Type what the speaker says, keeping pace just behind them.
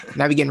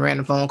Now we getting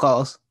random phone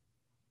calls.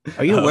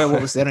 Are you aware of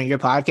what was said on your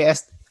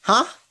podcast?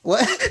 Huh?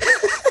 What?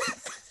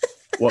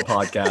 What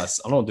podcast?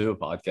 I don't do a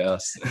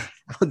podcast.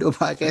 I don't do a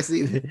podcast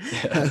either.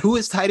 Yeah. Who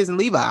is Titus and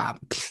Levi?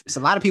 There's a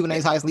lot of people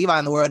named Titus and Levi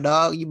in the world,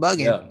 dog. You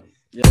bugging.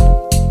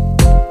 Yeah.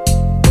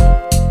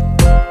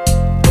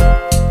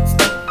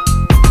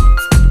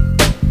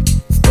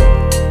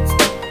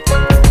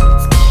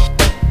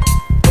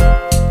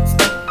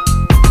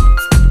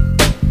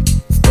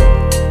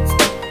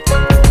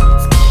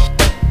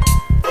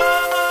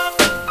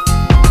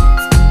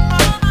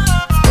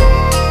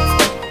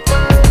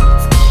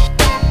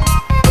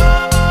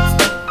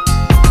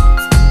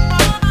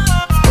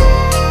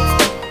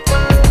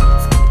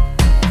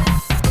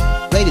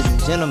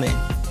 Gentlemen,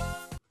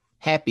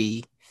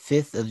 happy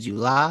 5th of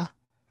July.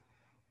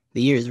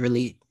 The year is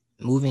really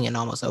moving and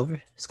almost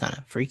over. It's kind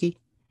of freaky.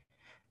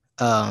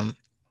 Hope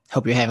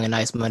you're having a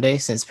nice Monday,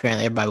 since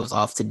apparently everybody was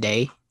off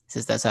today,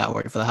 since that's how it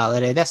worked for the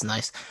holiday. That's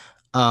nice.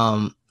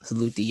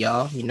 Salute to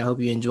y'all. Hope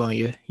you're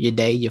enjoying your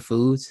day, your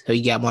foods. Hope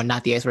you got more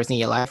Not the Experts in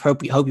your life.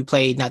 Hope you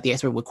played Not the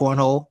Expert with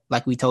Cornhole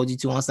like we told you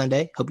to on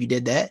Sunday. Hope you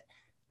did that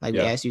like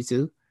we asked you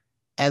to.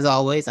 As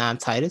always, I'm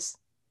Titus.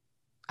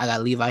 I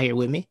got Levi here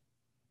with me.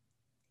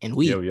 And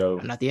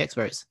I'm not the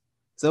experts.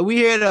 So we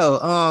here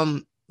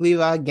though.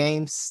 Levi,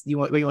 games. Where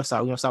you want to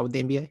start? We want to start with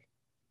the NBA?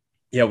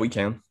 Yeah, we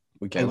can.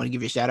 You want to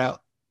give you a shout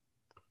out?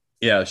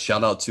 Yeah,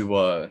 shout out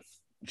to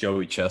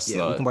Joey Chestnut.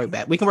 Yeah, we can work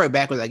back. We can work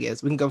backwards, I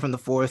guess. We can go from the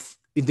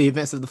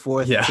events of the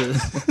fourth. Yeah.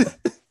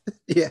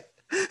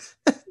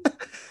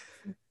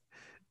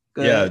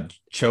 Yeah.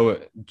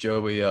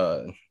 Joey.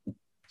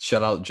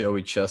 Shout out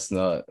Joey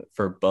Chestnut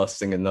for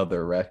busting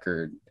another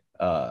record.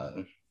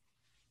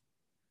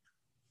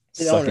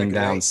 Sucking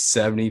down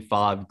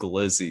 75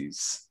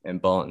 glizzies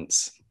and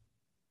buns.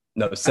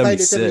 No,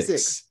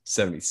 76.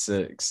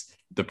 76.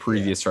 The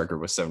previous record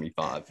was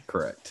 75,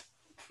 correct.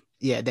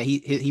 Yeah, that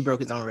he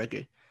broke his own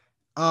record.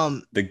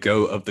 The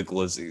GOAT of the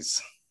glizzies.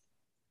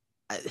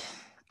 I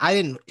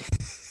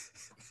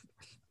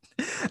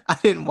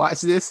didn't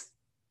watch this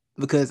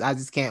because I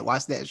just can't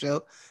watch that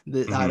show.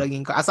 I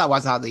stopped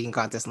watching Hot Dog Eating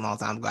Contest a long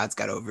time ago. I just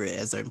got over it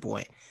at a certain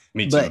point.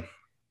 Me too.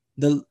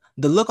 But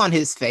the look on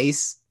his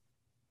face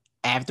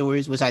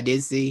afterwards, which I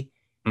did see,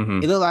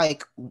 it looked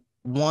like,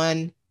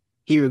 one,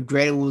 he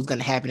regretted what was going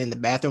to happen in the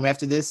bathroom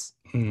after this,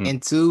 and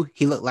two,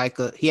 he looked like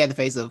he had the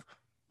face of,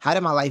 how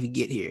did my life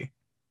get here?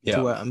 Yeah.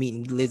 To where I'm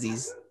eating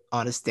glizzies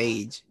on a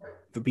stage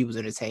for people's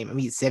entertainment. I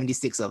mean,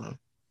 76 of them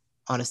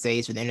on a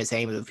stage for the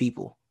entertainment of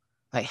people.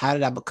 Like, how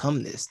did I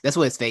become this? That's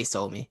what his face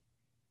told me,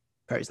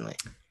 personally.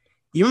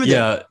 You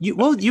remember? You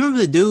remember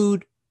the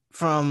dude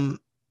from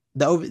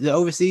the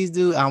overseas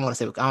dude? I don't want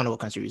to say. I don't know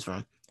what country he's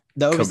from.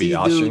 The overseas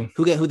Kobayashi.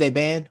 dude who they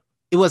banned.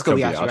 It was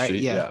Kobayashi, right?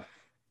 Yeah.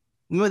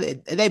 Remember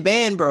they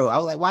banned, bro. I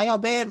was like, why y'all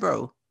banned,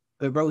 bro?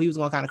 But bro, he was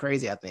going kind of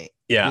crazy, I think.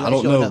 Yeah, I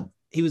don't know. Up.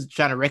 He was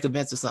trying to wreck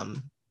events or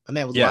something. My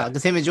man was wild.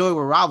 Because him and Joey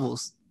were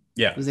rivals.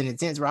 Yeah. It was an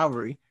intense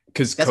rivalry.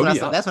 Because that's when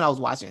I was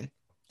watching.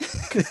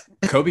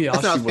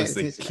 Kobayashi was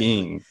the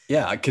king.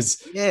 Yeah,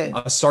 because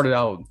I started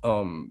out,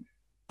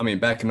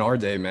 back in our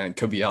day, man,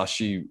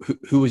 Kobayashi,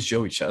 who was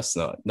Joey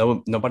Chestnut?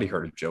 Nobody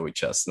heard of Joey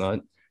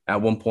Chestnut.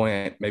 At one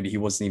point, maybe he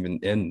wasn't even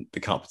in the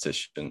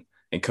competition,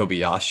 and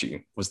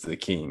Kobayashi was the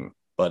king.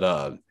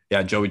 But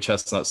Joey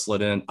Chestnut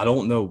slid in. I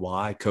don't know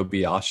why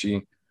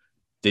Kobayashi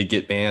did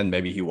get banned.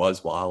 Maybe he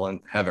was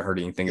wilding. Haven't heard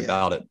anything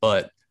about it.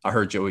 But I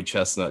heard Joey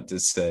Chestnut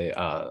did say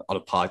on a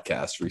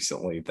podcast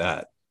recently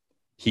that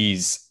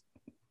he's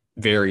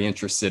very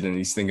interested and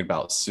he's thinking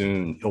about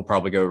soon he'll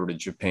probably go over to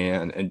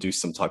Japan and do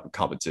some type of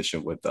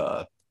competition with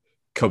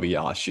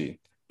Kobayashi.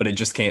 But it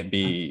just can't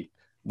be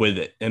with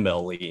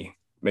MLE.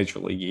 Major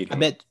League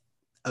Eating.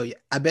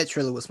 I bet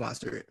Triller would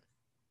sponsor it.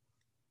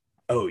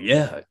 Oh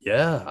yeah,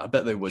 I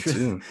bet they would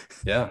too.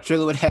 Yeah,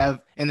 Triller would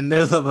have in the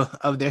middle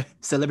of their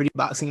celebrity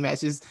boxing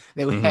matches,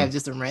 they would have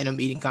just a random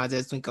eating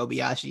contest between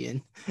Kobayashi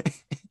and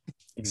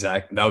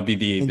exactly. That would be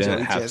the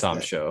event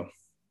halftime show,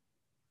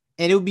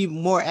 and it would be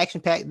more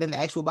action packed than the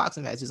actual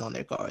boxing matches on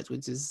their cards,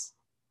 which says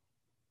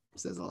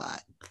a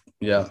lot.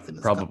 Yeah,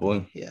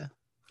 probably. Yeah.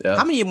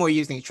 How many more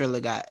years do you think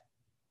Triller got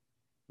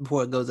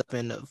before it goes up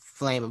in the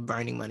flame of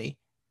burning money?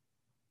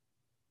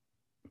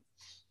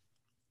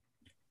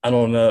 I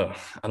don't know.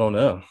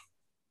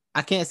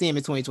 I can't see him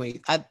in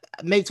 2020.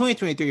 Maybe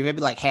 2023,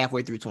 maybe like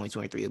halfway through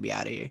 2023, he'll be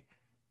out of here.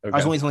 Okay.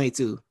 Or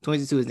 2022.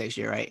 2022 is next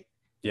year, right?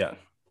 Yeah.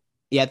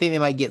 Yeah, I think they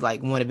might get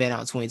like one event out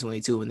in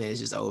 2022 and then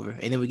it's just over.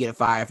 And then we get a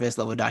Fyre Fest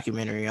level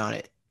documentary on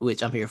it,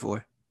 which I'm here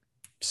for.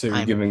 So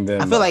you're giving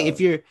them... I feel like if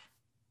you're...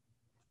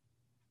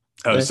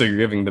 so you're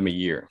giving them a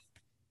year.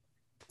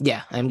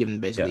 Yeah, I'm giving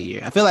them basically a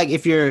year. I feel like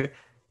if your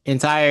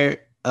entire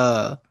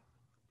steez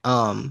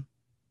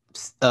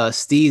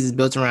is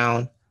built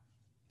around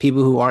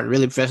people who aren't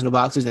really professional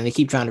boxers and they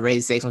keep trying to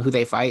raise stakes on who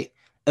they fight,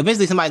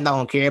 eventually somebody's not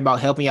gonna care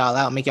about helping y'all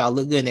out, make y'all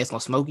look good, and they're gonna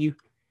smoke you,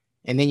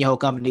 and then your whole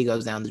company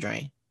goes down the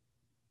drain.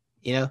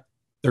 They're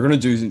gonna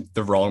do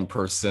the wrong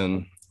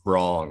person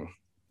wrong.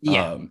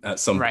 At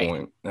some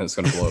point, and it's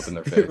gonna blow up in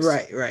their face.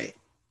 Right.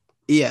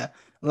 Yeah,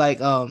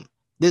 like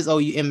this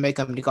old MMA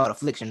company called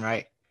Affliction,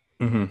 right?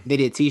 Mm-hmm. They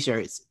did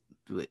T-shirts,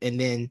 and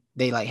then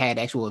they like had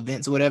actual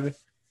events or whatever,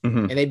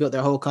 and they built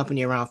their whole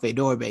company around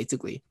Fedor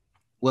basically.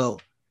 Well,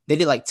 they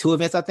did like 2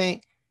 events, I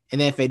think, and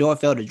then Fedor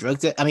failed a drug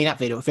test. I mean, not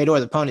Fedor.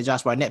 Fedor's opponent,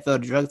 Josh Barnett,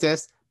 failed a drug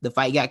test. The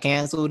fight got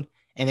canceled,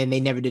 and then they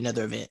never did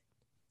another event.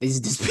 They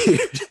just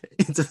disappeared.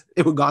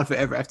 It was gone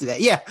forever after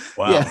that. Yeah,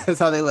 wow. Yeah, that's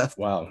how they left.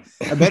 Wow.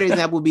 A better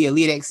example would be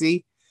Elite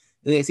XC.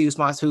 Elite XC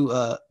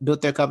who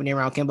built their company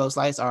around Kimbo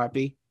Slice,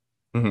 RIP.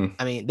 Mm-hmm.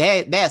 I mean, they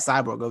had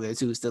Cyborg over there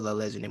too, still a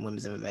legend in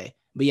women's MMA.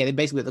 But yeah, they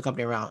basically built the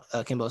company around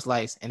Kimbo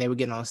Slice, and they were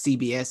getting on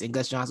CBS, and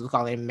Gus Johnson was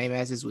calling MMA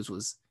matches,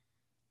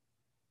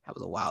 that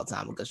was a wild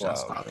time when Gus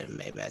Johnson was calling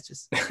MMA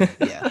matches.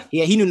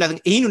 Yeah, he knew nothing.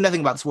 He knew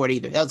nothing about the sport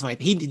either. That was funny.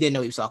 He didn't know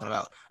what he was talking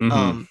about.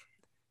 Mm-hmm.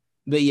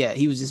 But yeah,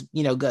 he was just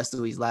Gus,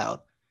 so he's loud.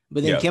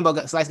 But then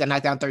Kimbo Slice got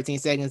knocked down 13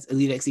 seconds.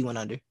 Elite XC went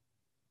under.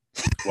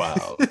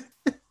 Wow.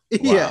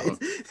 Yeah,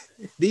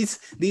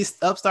 these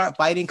upstart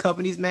fighting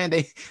companies, man,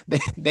 they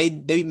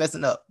be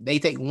messing up. They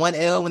take one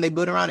L when they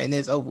build around it, and then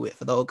it's over with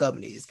for the whole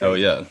company. Oh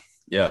yeah.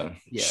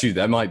 Shoot,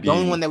 that might be the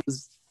only one that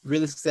was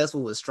really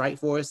successful was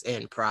Strikeforce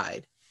and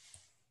Pride,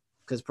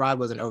 because Pride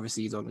was an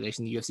overseas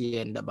organization. The UFC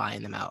ended up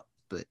buying them out.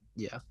 But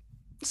yeah.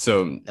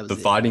 So the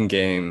fighting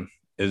game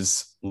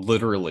is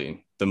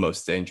literally the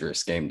most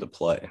dangerous game to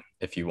play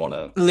if you want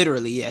to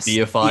literally be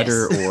a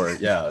fighter or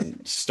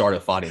start a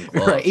fighting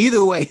club. Right.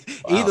 Either way.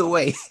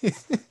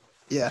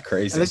 Yeah.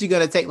 Crazy. Unless you're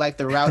gonna take like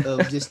the route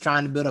of just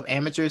trying to build up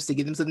amateurs to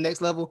get them to the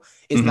next level,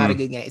 it's not a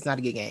good game. It's not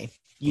a good game.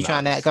 You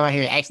trying to come out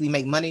here and actually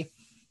make money?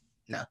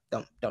 No,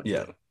 don't do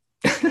it.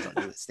 Don't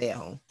do it. Stay at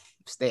home.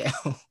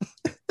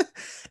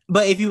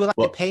 But if you would like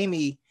to pay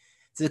me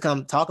to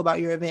come talk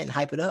about your event and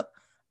hype it up,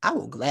 I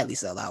will gladly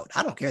sell out.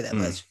 I don't care that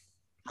much.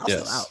 I'll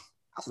sell out.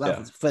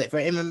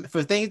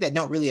 For things that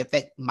don't really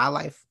affect my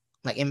life,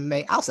 like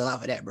MMA, I'll sell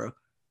out for that, bro.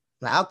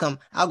 Like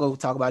I'll go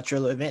talk about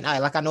Trillo event. I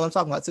know what I'm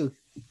talking about too.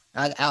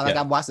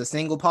 I watched a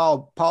single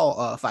Paul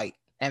fight.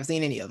 I haven't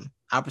seen any of them.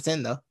 I'll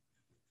pretend though.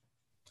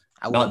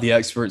 Not the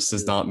experts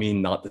does not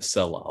mean not the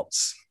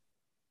sellouts.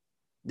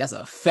 That's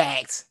a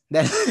fact.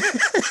 That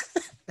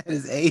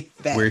is a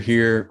fact. We're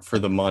here for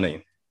the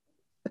money.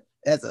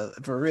 That's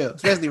for real,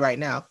 especially right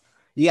now.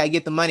 You gotta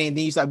get the money, and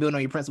then you start building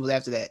on your principles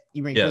after that.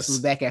 You bring principles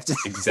back after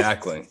that.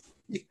 Exactly.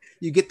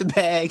 You get the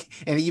bag,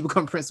 and then you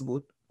become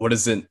principled. What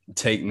does it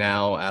take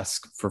now?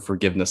 Ask for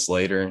forgiveness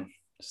later.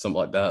 Something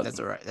like that. That's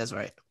right.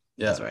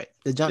 Yeah. That's right.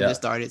 The jump just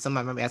started.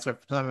 Somebody might be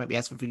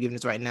asking for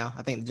forgiveness right now.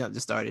 I think the jump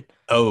just started.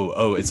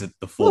 Oh, is it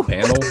the full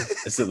panel?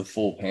 Is it the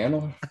full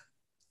panel?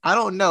 I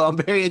don't know. I'm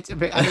very. I need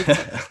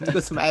to go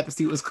to my app and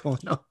see what's going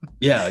on.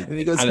 Yeah,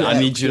 I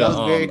need you to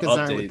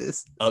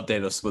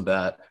update us with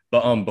that.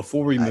 But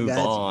before we move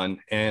on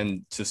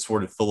and to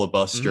sort of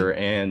filibuster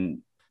and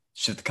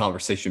shift the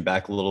conversation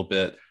back a little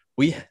bit,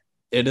 it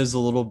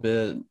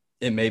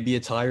may be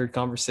a tired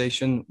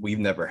conversation. We've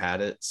never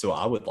had it, so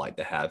I would like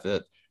to have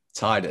it.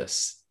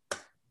 Titus,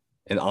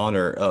 in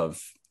honor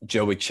of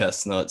Joey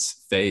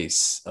Chestnut's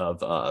face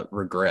of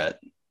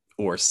regret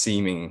or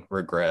seeming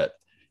regret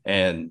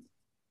and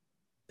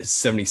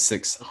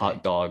 76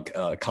 hot dog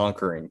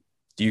conquering,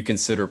 do you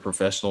consider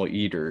professional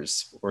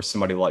eaters or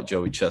somebody like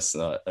Joey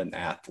Chestnut an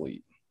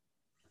athlete?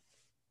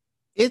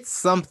 It's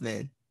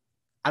something.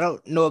 I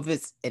don't know if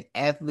it's an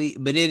athlete,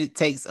 but it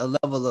takes a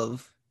level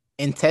of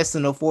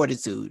intestinal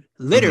fortitude,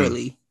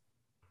 literally,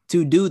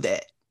 to do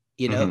that.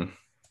 You know,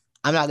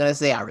 I'm not gonna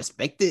say I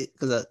respect it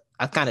because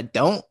I kind of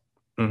don't,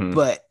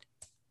 but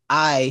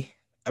I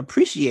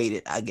appreciate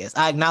it. I guess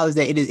I acknowledge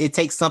that it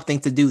takes something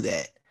to do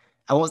that.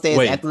 I won't say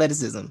it's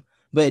athleticism,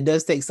 but it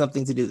does take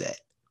something to do that.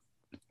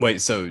 Wait,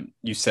 so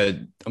you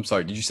said, I'm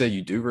sorry, did you say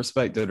you do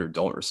respect it or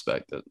don't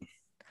respect it?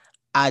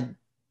 I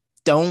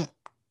don't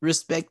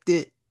respect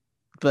it,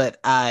 but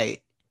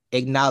I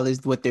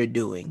acknowledge what they're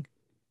doing.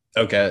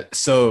 Okay,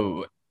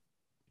 so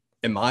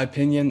in my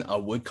opinion, I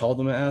would call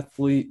them an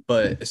athlete,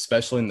 but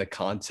especially in the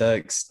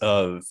context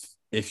of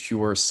if you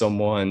were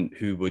someone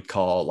who would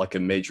call like a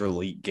major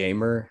league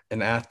gamer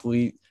an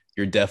athlete,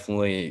 you're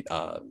definitely,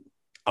 I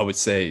would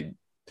say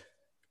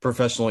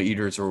professional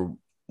eaters are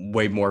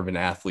way more of an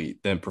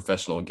athlete than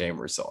professional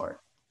gamers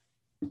are.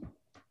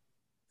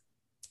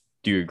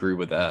 Do you agree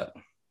with that?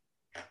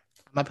 I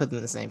might put them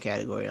in the same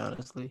category,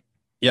 honestly.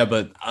 Yeah,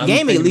 but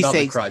gaming at least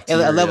takes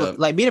a level,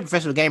 like being a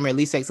professional gamer at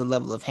least takes a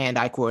level of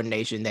hand-eye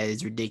coordination that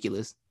is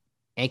ridiculous,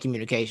 and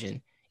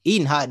communication.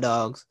 Eating hot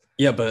dogs.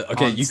 Yeah, but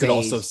okay, you could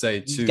also say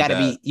too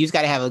you just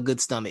gotta have a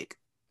good stomach.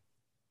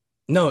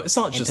 No, it's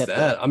not just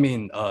that. I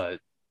mean,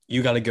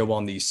 you got to go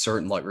on these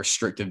certain like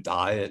restrictive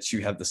diets.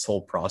 You have this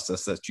whole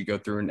process that you go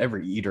through, and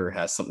every eater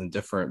has something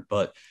different.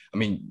 But I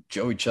mean,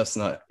 Joey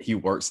Chestnut, he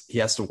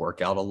has to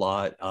work out a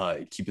lot,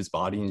 keep his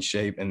body in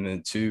shape. And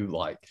then too,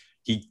 like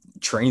he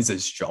trains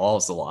his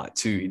jaws a lot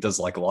too. He does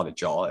like a lot of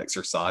jaw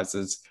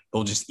exercises.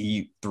 He'll just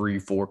eat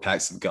 3-4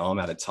 packs of gum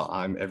at a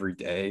time every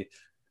day.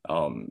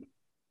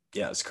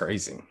 Yeah, it's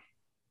crazy.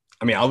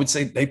 I mean, I would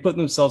say they put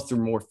themselves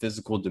through more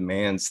physical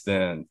demands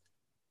than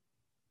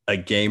a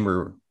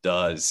gamer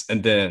does.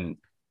 And then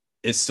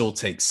it still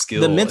takes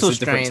skill. The mental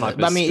strain.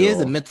 I mean, it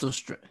is a mental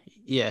strain.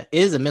 Yeah, it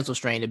is a mental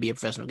strain to be a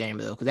professional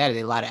gamer though, because that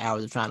is a lot of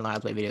hours of trying to learn how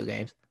to play video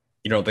games.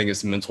 You don't think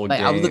it's mental? Like,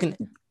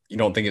 you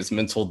don't think it's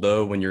mental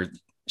though when you're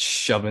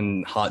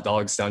shoving hot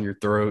dogs down your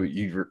throat,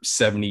 you're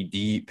 70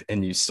 deep,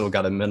 and you still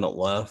got a minute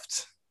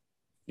left.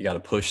 You got to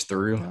push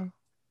through. No.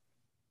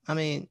 I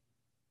mean,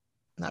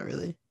 not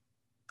really.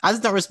 I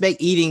just don't respect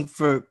eating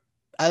for.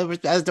 I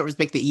just don't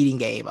respect the eating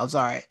game. I'm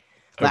sorry.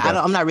 Like, okay. I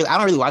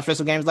don't really watch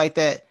wrestling games like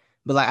that.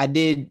 But like I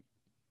did.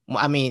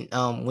 I mean,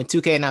 when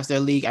 2K announced their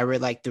league, I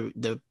read like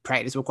the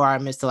practice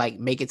requirements to like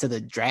make it to the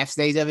draft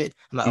stage of it.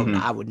 I'm like, oh no,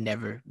 I would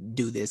never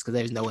do this because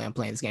there's no way I'm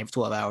playing this game for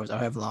 12 hours or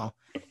however long.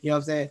 You know what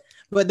I'm saying?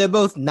 But they're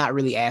both not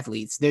really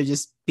athletes. They're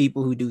just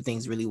people who do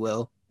things really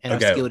well and are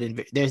skilled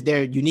in.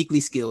 They're uniquely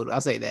skilled.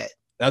 I'll say that.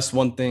 That's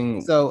one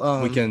thing.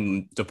 So we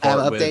can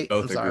depart with.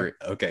 Both agree.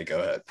 Okay, go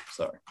ahead.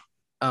 Sorry.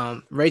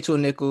 Rachel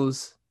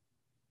Nichols,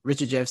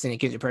 Richard Jefferson, and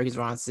Kendrick Perkins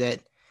were on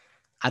set.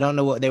 I don't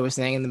know what they were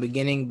saying in the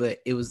beginning, but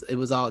it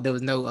was all, there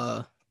was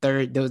no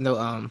third, there was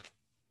no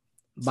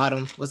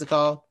bottom, what's it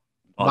called?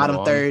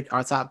 Bottom third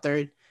or top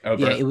third.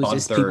 Okay. Yeah, it was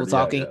just people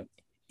talking.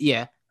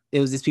 Yeah, it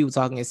was just people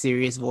talking in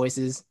serious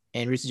voices.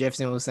 And Richard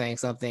Jefferson was saying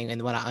something,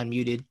 and when I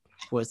unmuted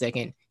for a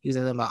second, he was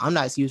saying about, I'm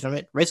not excused from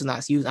it. Rachel's not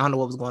excused. I don't know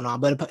what was going on,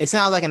 but it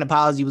sounds like an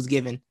apology was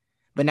given.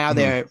 But now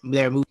they're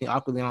moving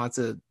awkwardly on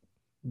to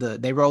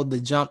they rolled the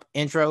jump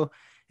intro,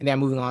 and they're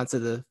moving on to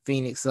the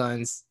Phoenix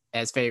Suns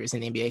as favorites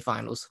in the NBA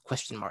Finals? ?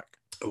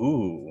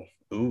 Ooh.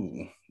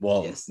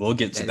 Well, yes, we'll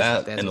get to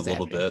that in a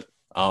little bit.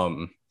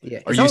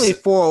 Yeah, it's only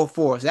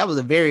 4:04, so that was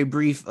a very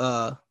brief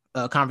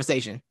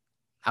conversation,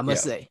 I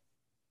must say.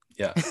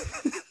 Yeah.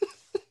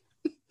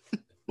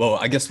 Well,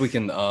 I guess we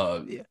can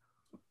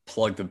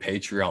plug the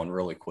Patreon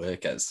really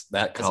quick as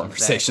that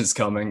conversation's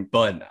coming.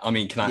 But I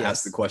mean, can I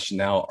ask the question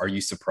now? Are you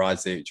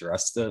surprised they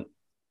addressed it?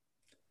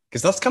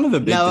 Because that's kind of a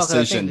big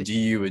decision. Do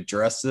you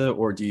address it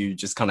or do you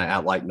just kind of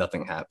act like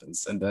nothing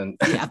happens? And then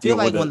I feel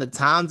like when the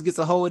Times gets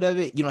a hold of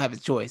it, you don't have a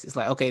choice. It's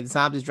like, okay, the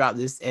Times just dropped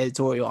this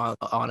editorial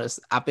on us.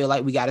 I feel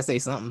like we got to say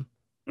something.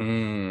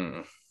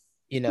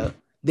 You know,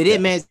 they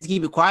didn't manage to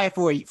keep it quiet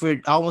for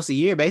almost a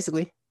year,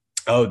 basically.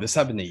 Oh, this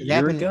happened a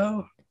year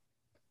ago?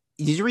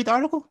 Did you read the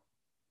article?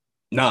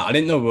 No, I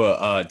didn't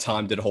know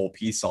Time did a whole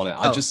piece on it.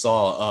 I just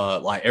saw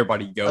like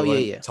everybody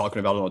talking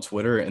about it on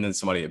Twitter, and then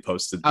somebody had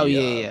posted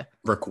the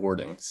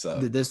recording. So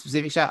the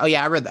specific shot. Oh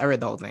yeah, I read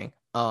the whole thing.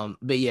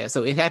 But yeah,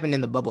 so it happened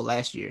in the bubble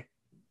last year,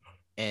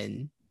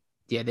 and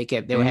yeah, they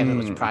were having a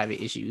bunch of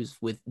private issues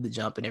with the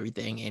jump and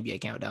everything,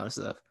 NBA countdown and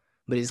stuff.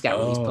 But it just got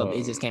released public.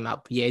 It just came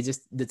out. Yeah,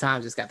 the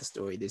Times just got the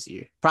story this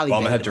year. Probably. Well,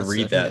 I'm gonna have to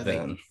read that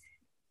then.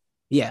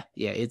 Yeah,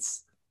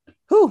 it's.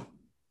 Whew.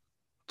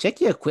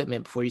 Check your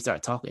equipment before you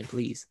start talking,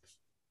 please.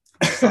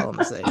 That's all I'm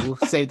gonna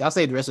say. I'll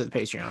save the rest of the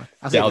Patreon.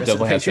 I'll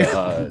definitely have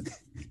to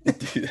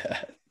do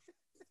that.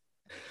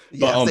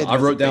 But I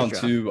wrote down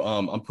too.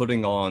 I'm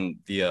putting on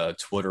the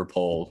Twitter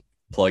poll,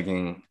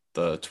 plugging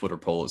the Twitter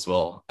poll as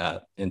well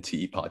at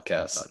NTE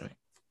Podcast. Okay.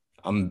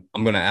 I'm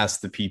gonna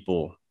ask the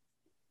people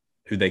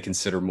who they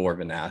consider more of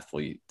an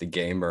athlete, the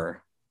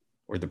gamer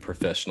or the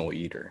professional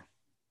eater.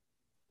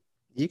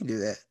 You can do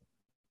that.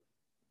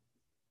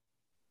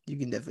 You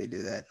can definitely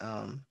do that.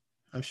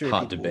 I'm sure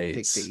hot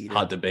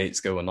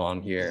debates going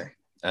on here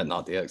at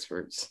Not the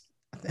Experts.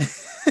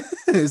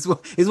 It's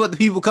what the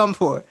people come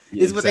for.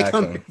 Yeah, it's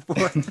exactly what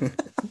they come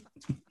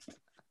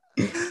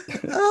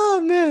for.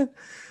 Oh man.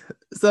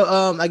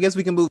 So I guess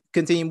we can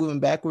continue moving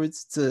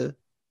backwards to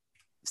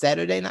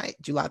Saturday night,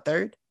 July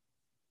 3rd.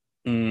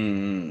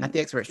 Not the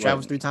Experts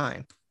travels through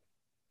time.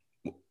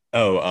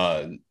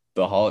 Oh,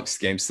 the Hawks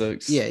game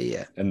 6.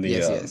 Yeah. And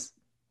the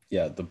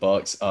the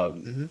Bucks.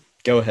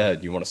 Go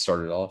ahead. You want to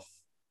start it off?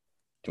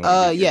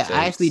 Yeah,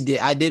 I actually did.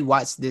 I did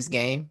watch this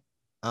game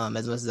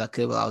as much as I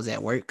could while I was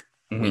at work.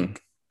 But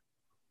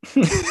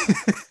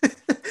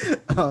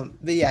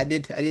yeah, I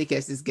did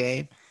catch this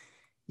game.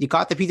 You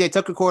caught the PJ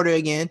Tucker quarter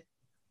again.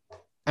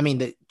 I mean,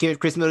 the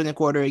Chris Middleton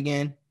quarter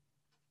again.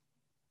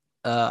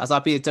 I saw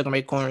PJ Tucker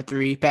make corner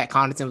 3. Pat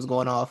Connaughton was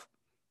going off.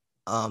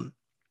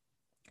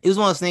 It was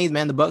one of those things,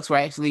 man. The Bucks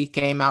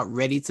came out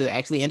ready to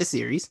actually end the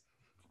series.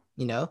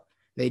 You know,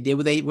 they did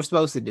what they were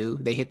supposed to do.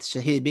 They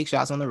hit big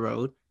shots on the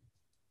road.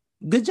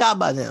 Good job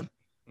by them.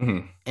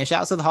 And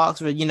shout out to the Hawks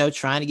for,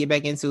 trying to get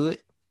back into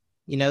it.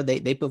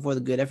 They put forth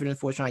a good effort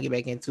for trying to get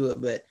back into it.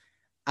 But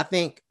I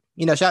think,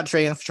 shout out to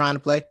Trae Young for trying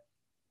to play.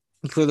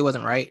 He clearly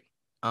wasn't right.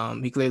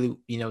 He clearly,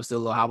 was still a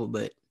little hobbled,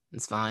 but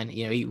it's fine.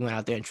 He went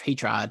out there and he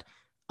tried.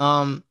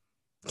 Cam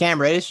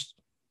Reddish,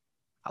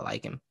 I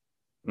like him.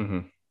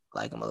 I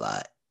like him a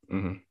lot.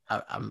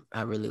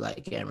 I really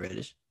like Cam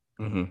Reddish.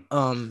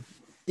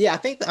 Yeah, I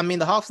think,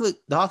 the Hawks,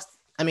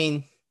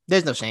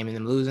 there's no shame in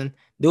them losing.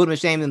 There would have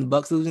been shame in the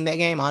Bucks losing that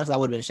game. Honestly, I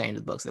would have been ashamed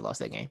of the Bucks that lost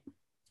that game.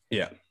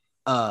 Yeah.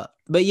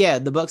 But yeah,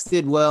 the Bucks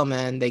did well,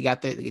 man. They did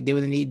what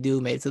they need to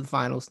do, made it to the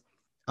finals.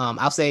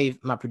 I'll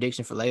save my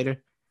prediction for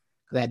later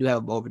because I do have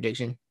a bold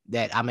prediction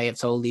that I may have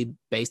totally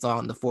based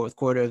on the fourth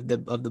quarter of the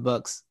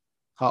Bucks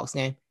Hawks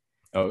game.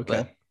 Oh,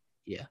 okay. But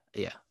yeah.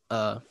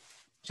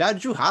 Shout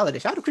out to Jrue Holiday.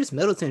 Shout out to Chris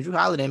Middleton, Jrue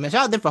Holiday, man.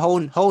 Shout out to them for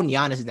holding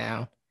Giannis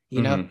down,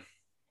 you know,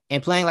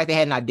 and playing like they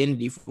had an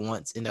identity for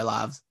once in their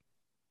lives.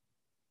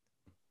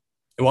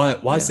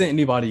 Why isn't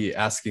anybody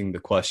asking the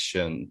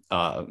question,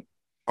 are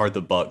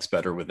the Bucks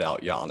better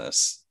without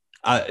Giannis?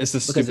 It's a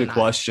stupid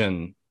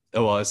question.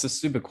 Well, it's a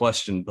stupid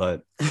question,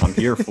 but I'm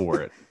here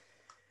for it.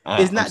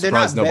 I'm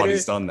surprised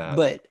nobody's done that.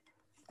 But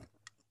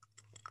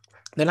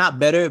they're not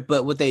better,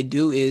 but what they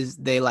do is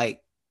they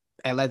like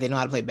they know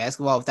how to play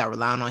basketball without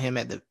relying on him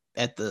at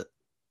the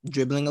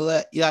dribbling a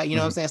lot. Yeah, you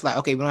know what I'm saying? It's like,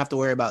 okay, we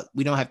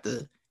don't have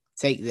to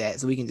take that.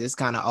 So we can just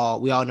kind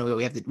of we all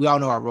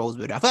know our roles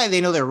better. I feel like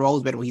they know their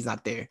roles better when he's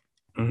not there.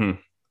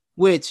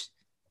 Which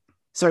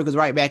circles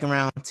right back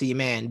around to your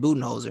man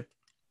Budenholzer.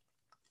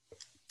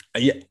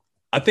 Yeah,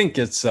 I think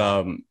it's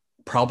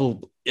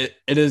probably it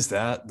is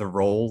that the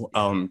role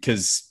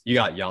because you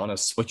got Giannis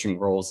switching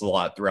roles a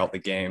lot throughout the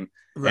game,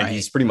 and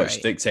he's pretty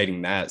much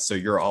dictating that. So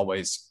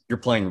you're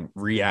playing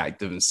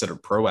reactive instead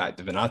of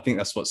proactive, and I think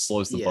that's what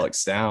slows the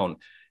Bucks down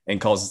and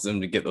causes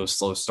them to get those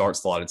slow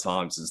starts a lot of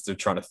times. Is they're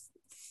trying to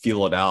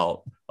feel it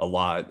out a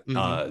lot,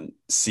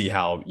 see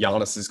how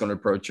Giannis is going to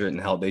approach it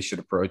and how they should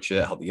approach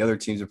it, how the other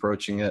team's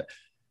approaching it,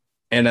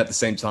 and at the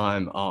same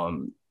time,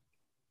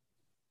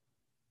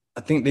 I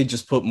think they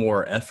just put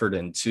more effort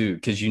into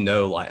because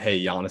like,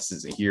 hey, Giannis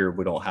isn't here.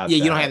 We don't have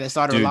you don't have that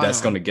starter dude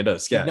that's going to get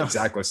us. Yeah,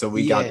 exactly. So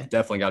we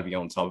definitely got to be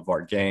on top of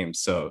our game.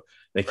 So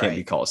they can't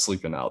be caught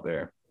sleeping out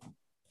there.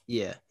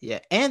 Yeah,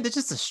 and they're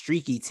just a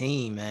streaky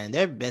team, man.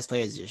 Their best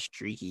player is just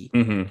streaky.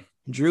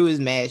 Jrue is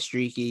mad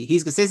streaky.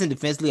 He's consistent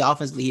defensively,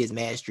 offensively. He is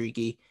mad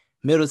streaky.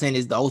 Middleton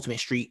is the ultimate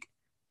streak.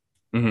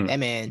 That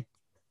man,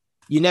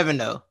 you never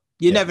know.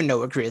 You never know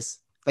with Chris.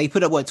 Like he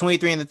put up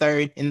 23 in the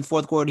third. In the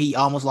fourth quarter, he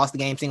almost lost the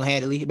game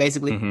single-handedly.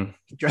 Basically,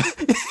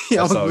 he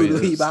almost blew the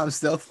lead by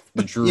himself.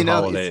 The Jrue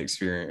Holiday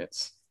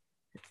experience.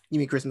 You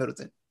mean Chris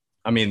Middleton?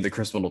 I mean the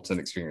Chris Middleton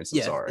experience.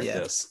 I'm sorry. Yeah.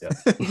 Yes. Yeah.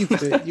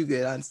 you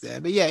good. I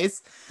understand. But yeah,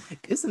 it's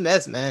a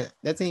mess, man.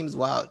 That team is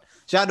wild.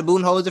 Shout out to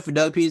Budenholzer for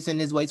Doug Peterson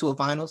his way to a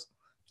finals.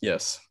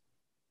 Yes.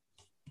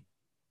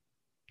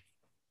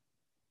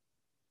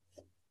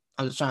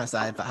 I was trying to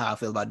decide how I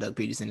feel about Doug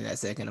Peterson in that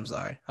second. I'm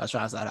sorry. I was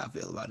trying to decide how I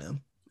feel about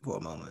him for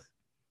a moment.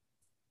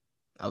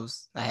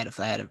 I had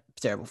a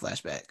terrible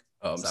flashback.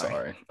 Oh,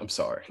 I'm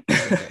sorry.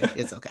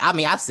 It's okay. I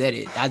mean, I said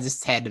it. I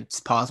just had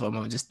to pause for a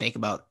moment, just think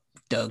about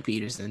Doug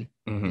Peterson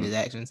and his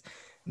actions.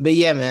 But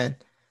yeah, man,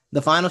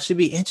 the final should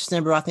be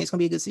interesting, bro. I think it's gonna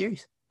be a good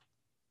series.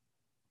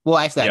 Well,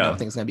 actually, I don't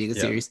think it's gonna be a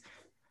good series.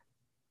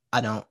 I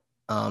don't.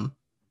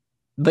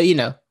 But you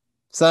know,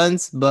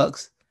 Suns,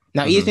 Bucks.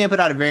 Now ESPN put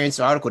out a very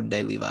interesting article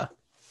today, Levi.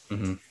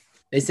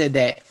 They said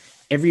that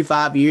every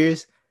 5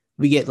 years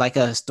we get like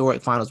a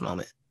historic finals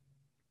moment.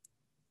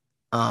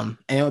 And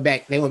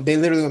they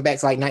literally went back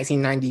to like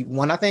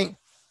 1991, I think.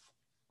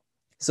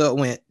 So it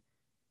went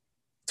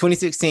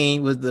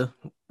 2016 was the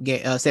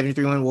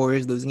 73-win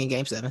Warriors losing in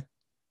Game 7.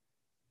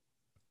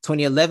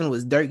 2011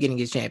 was Dirk getting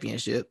his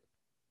championship.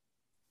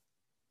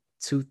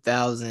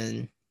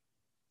 2011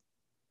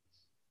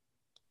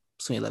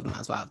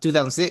 minus 5.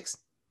 2006.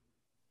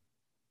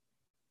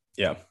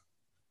 Yeah.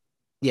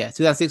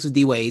 2006 was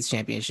D Wade's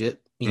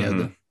championship. You know,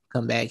 the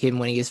comeback, him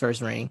winning his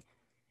first ring.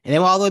 And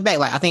then all the way back,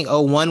 like I think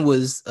 01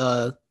 was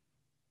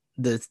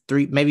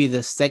maybe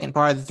the second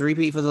part of the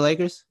three-peat for the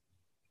Lakers.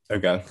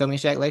 Okay. Coming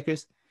Shaq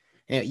Lakers.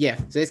 And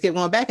so let's keep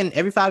going back, and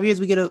every 5 years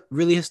we get a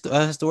really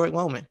historic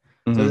moment.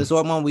 So the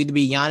historic moment would either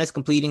be Giannis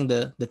completing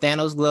the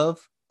Thanos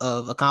glove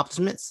of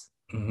accomplishments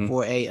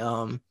for a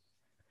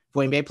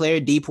for NBA player,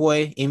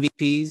 DPOY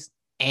MVPs,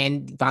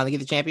 and finally get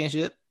the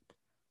championship.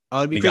 Or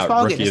it'd be Chris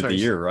Paul getting his Rookie of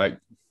the Year, right?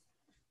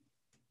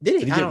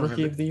 Did he get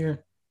Rookie of the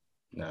Year?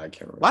 No, I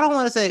can't remember. Well, I don't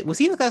want to say, was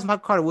he in the class of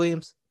Michael Carter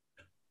Williams?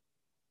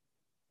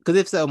 Because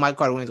if so, Michael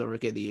Carter Williams was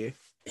Rookie of the Year.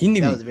 Did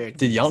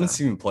Giannis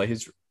even play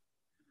his?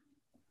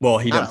 Well,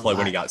 he didn't play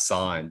when he got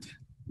signed.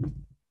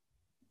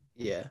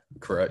 Yeah.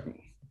 Correct.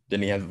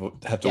 Didn't he have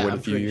to wait a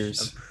few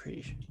years? I'm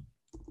pretty sure.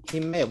 He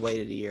may have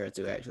waited a year or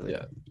two, actually.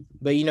 Yeah.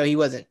 But, you know, he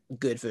wasn't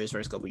good for his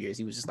first couple of years.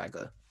 He was just like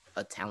a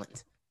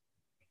talent.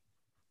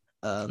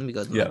 Let me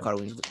go to Michael Carter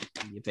Williams'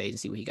 page and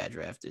see where he got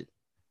drafted.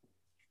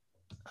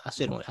 I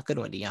could have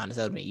went to Giannis.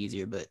 That would have been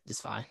easier, but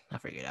it's fine. I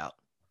figured it out.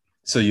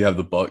 So you have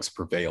the Bucks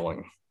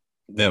prevailing,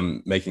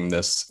 them making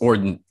this, or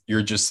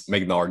you're just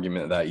making the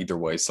argument that either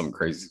way, something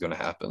crazy is going to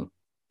happen.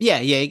 Yeah,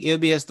 it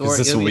would be historic.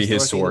 This will be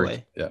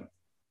historic. Yeah.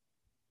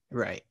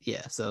 Right.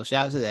 Yeah. So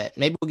shout out to that.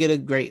 Maybe we'll get a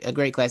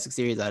great classic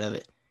series out of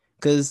it.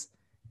 Because,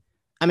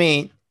 I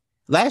mean,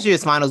 last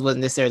year's finals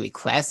wasn't necessarily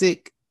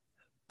classic,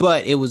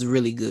 but it was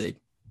really good.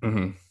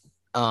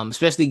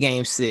 Especially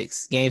Game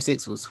 6. Game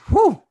 6 was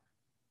whew.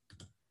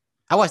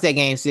 I watched that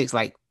Game 6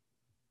 like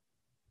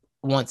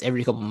once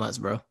every couple months,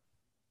 bro.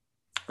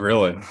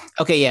 Really?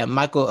 Okay, yeah.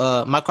 Mike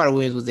Carter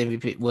Williams was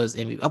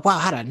MVP. Oh, wow,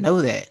 how did I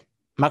know that?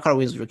 Mike Carter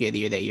Williams was Rookie of the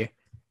Year that year.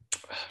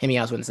 Him and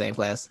Giannis were in the same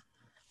class.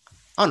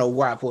 I don't know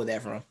where I pulled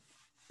that from.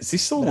 Is he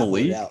still in the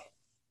league?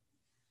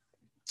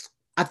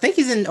 I think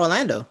he's in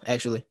Orlando,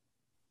 actually.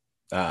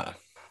 That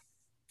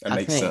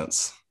makes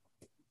sense.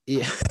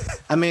 Yeah,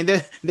 I mean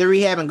they're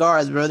rehabbing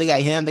guards, bro. They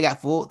got him, they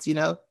got Fultz.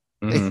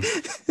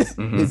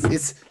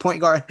 It's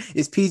point guard.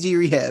 It's PG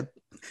rehab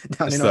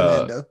down in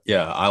Orlando.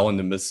 Island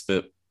of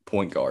Misfit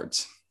point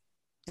guards.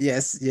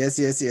 Yes.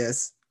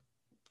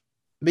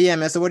 But yeah,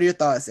 man. So, what are your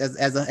thoughts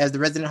as the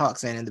resident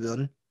Hawks fan in the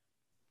building?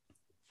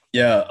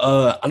 Yeah,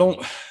 I'm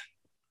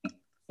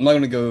not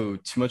going to go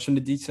too much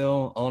into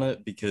detail on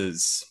it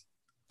because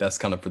that's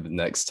kind of for the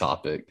next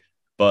topic.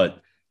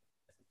 But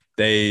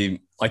they,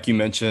 like you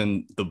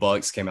mentioned, the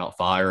Bucks came out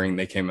firing.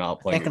 They came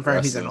out playing. I can't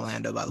confirm he's in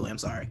Orlando, by the way. I'm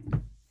sorry.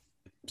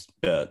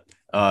 Yeah.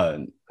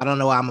 I don't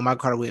know why I'm a Michael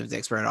Carter Williams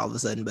expert all of a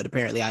sudden, but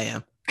apparently I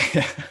am.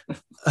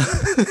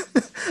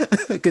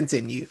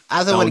 Continue.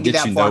 I don't want to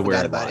get that far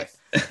about it.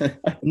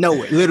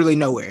 Nowhere, literally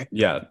nowhere.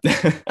 Yeah.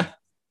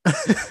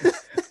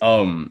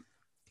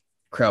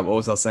 Crap, what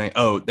was I saying?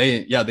 Oh,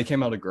 they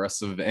came out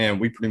aggressive, and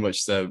we pretty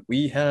much said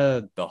we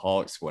had the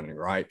Hawks winning,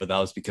 right? But that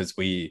was because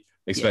we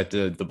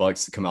expected the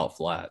Bucks to come out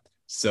flat.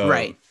 So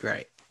right.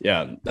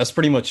 Yeah, that's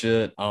pretty much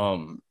it.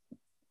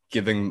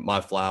 Giving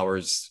my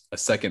flowers a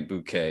second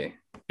bouquet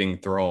being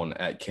thrown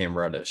at Cam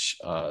Reddish,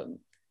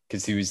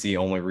 because he was the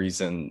only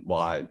reason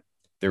why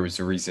there was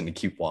a reason to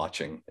keep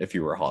watching if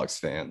you were a Hawks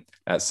fan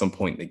at some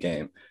point in the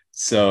game.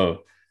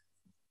 So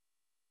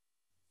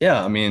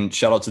yeah, I mean,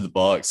 shout out to the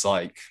Bucks.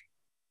 Like,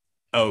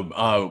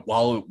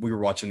 while we were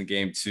watching the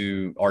game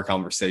too, our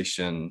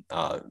conversation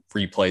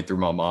replayed through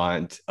my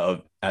mind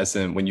of as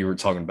in when you were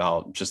talking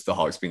about just the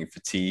Hawks being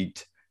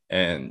fatigued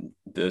and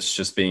this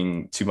just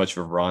being too much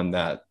of a run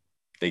that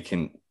they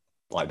can't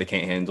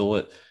handle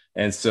it.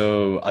 And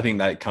so I think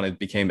that kind of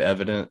became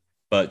evident,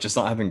 but just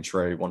not having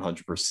Trey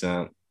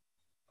 100%,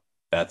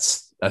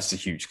 that's a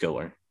huge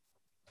killer.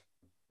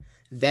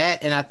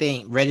 That, and I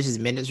think Reddish's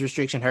minutes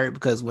restriction hurt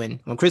because when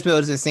Chris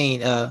Middleton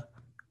seen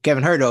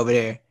Kevin Hurt over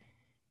there,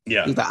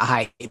 he's like,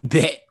 I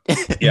bet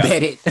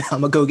it.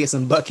 I'm gonna go get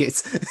some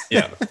buckets.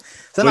 Yeah.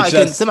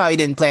 somehow he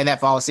didn't plan that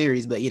for all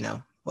series, but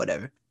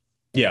whatever.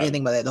 Yeah.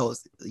 Anything about that the whole,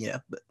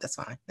 but that's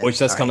fine.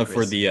 That's kind of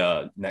Chris. For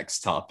the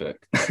next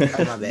topic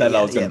that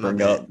I was gonna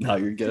bring up. Now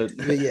you're good.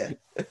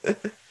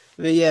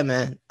 But yeah,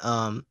 man.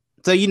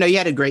 So you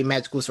had a great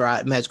magical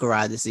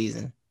ride this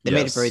season. They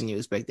made it further than you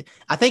expected.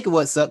 I think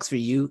what sucks for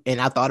you,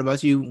 and I thought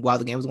about you while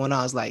the game was going on,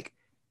 I was like,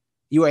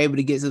 you were able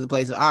to get to the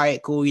place of, all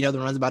right, cool, the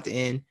run's about to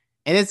end.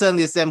 And then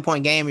suddenly a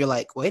 7-point game, you're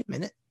like, wait a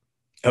minute.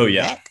 Oh,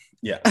 yeah. Back?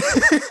 Yeah.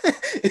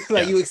 It's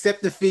like you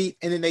accept defeat,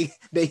 and then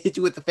they hit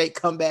you with the fake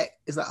comeback.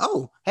 It's like,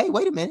 oh, hey,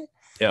 wait a minute.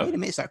 Yeah. Wait a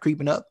minute, start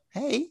creeping up.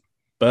 Hey.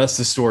 But that's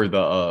the story of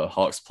the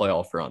Hawks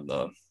playoff run,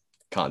 though.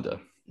 Kinda.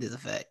 This is a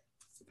fact.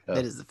 Yeah.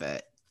 That is a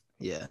fact.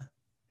 Yeah.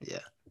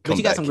 But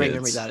you got some great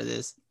memories out of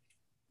this.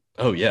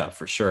 Oh, yeah,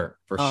 for sure.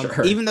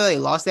 Sure. Even though they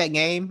lost that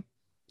game,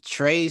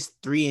 Trey's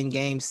 3 in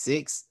game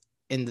 6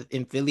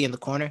 in Philly in the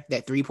corner,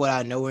 that 3 put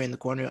out of nowhere in the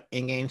corner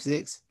in game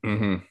 6.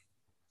 Mm-hmm.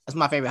 That's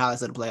my favorite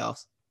highlights of the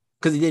playoffs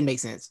because it didn't make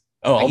sense.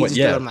 Oh,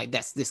 I'm like,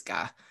 that's this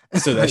guy.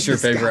 So that's your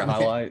favorite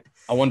highlight?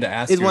 I wanted to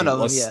ask it's you, one of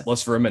them,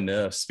 let's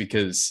reminisce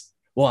because,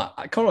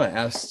 I kind of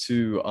asked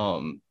to,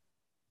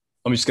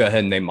 let me just go ahead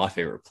and name my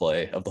favorite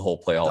play of the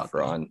whole playoff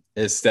run.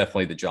 It's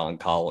definitely the John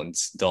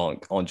Collins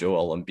dunk on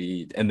Joel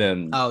Embiid. And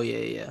then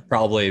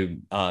probably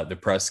the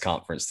press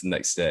conference the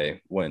next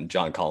day when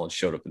John Collins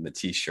showed up in the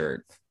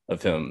t-shirt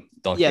of him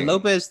dunking. Yeah,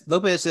 Lopez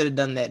should have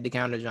done that to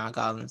counter John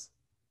Collins.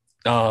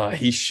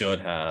 He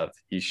should have.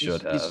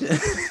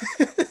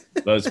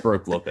 That's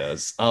Brooke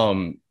Lopez.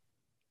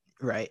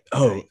 Right.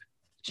 Oh, right.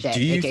 Shaq,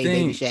 do you AKA think?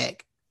 Baby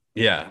Shaq.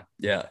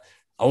 Yeah.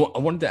 I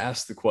wanted to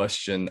ask the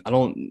question. I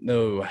don't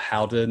know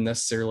how to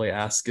necessarily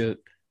ask it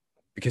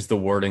because the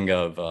wording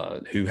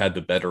of who had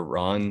the better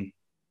run,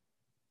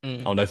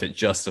 I don't know if it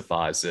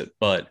justifies it,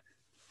 but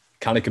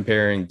kind of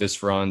comparing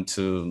this run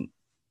to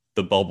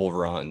the bubble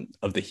run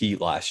of the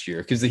Heat last year,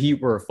 because the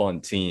Heat were a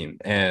fun team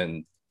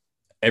and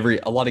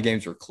a lot of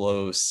games were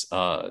close.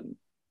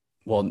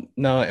 Well,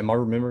 no, am I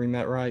remembering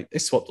that right? They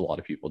swept a lot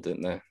of people,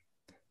 didn't they?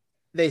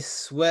 They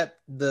swept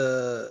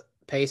the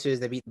Pacers.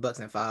 They beat the Bucks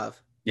in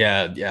 5.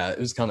 Yeah, it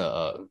was kind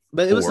of.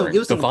 But it was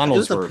the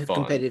finals were fun. Fun.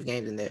 Competitive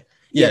games in there.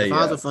 Yeah, the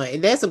finals were fun,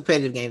 and they had some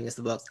competitive games against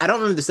the Bucks. I don't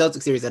remember the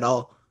Celtics series at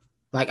all.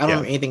 Like I don't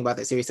remember anything about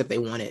that series except they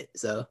won it.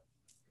 So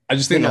I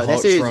just think the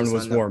Hawks run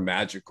was more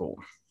magical.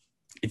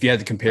 If you had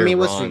to compare,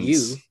 what's for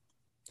you?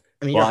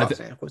 I mean, you're a Hawks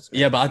fan, of course.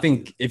 Yeah, but I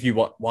think if you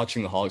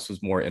watching the Hawks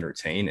was more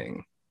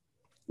entertaining.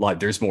 Like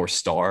there's more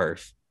star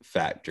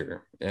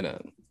factor in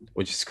it,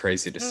 which is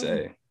crazy to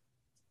say.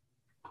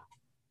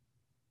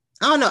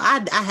 I don't know.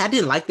 I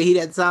didn't like the Heat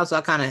at the time, so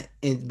I kind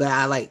of, but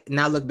I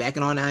now look back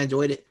on it, I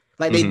enjoyed it.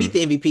 Like they beat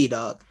the MVP,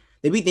 dog.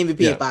 They beat the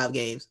MVP in 5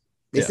 games.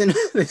 They sent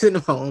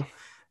him home.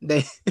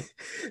 They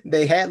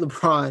had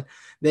LeBron.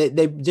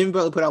 Jimmy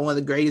Butler put out one of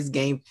the greatest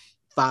game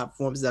 5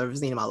 performances I've ever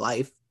seen in my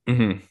life.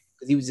 Because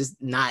he was just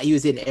he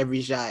was hitting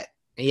every shot,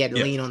 and he had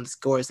to lean on the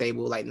score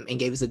table and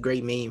gave us a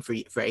great meme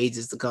for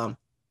ages to come.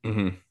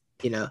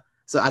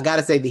 So I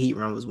gotta say the Heat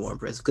run was more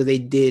impressive because they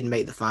did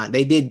make the final.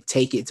 They did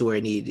take it to where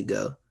it needed to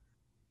go.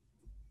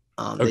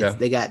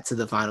 They got to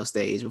the final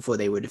stage before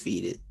they were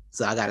defeated.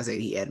 So I gotta say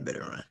he had a better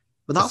run.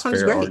 But the Hawks run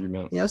is great.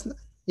 Argument.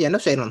 No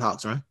shade on the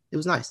Hawks run. It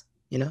was nice.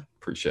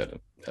 Appreciate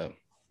it. Yeah.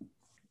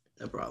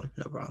 No problem.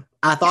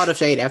 I thought of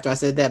shade after I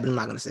said that, but I'm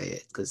not gonna say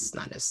it because it's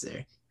not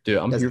necessary. Dude,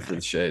 I'm here for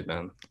the shade,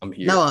 man. I'm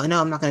here. No,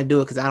 I'm not gonna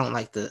do it because I don't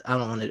like I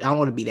don't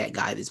want to be that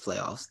guy these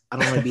playoffs. I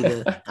don't want to be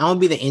I don't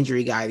be the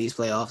injury guy these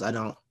playoffs. I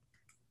don't.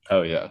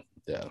 Oh yeah.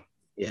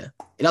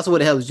 It also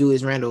would have helped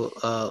Julius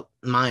Randle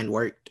mind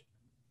worked.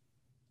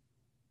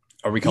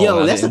 Are we calling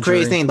that that's the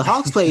crazy thing. The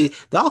Hawks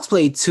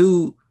played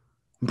two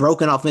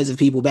broken offensive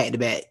people back to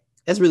back.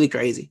 That's really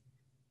crazy.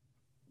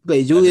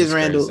 Played Julius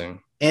Randle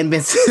and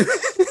Ben Simmons.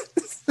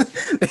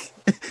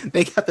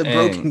 They got the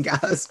broken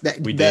guys back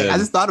to back. I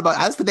just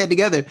put that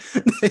together.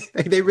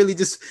 They really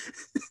just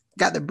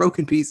got the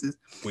broken pieces.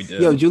 We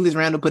did. Julius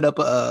Randle put up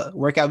a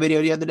workout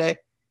video the other day.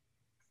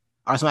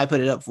 Or somebody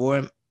put it up for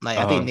him.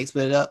 I think Knicks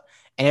put it up.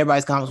 And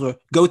everybody's comments were,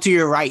 go to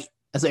your right.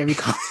 That's what every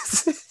comment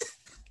said.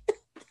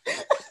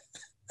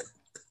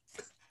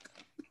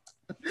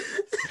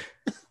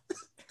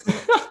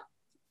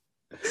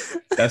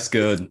 That's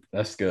good.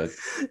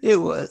 It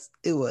was.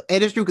 And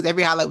it's true because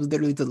every highlight was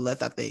literally to the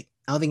left, I think.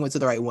 I don't think it went to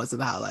the right once in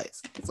the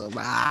highlights. So,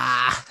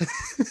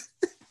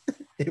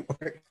 it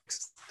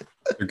works.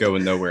 You're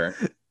going nowhere.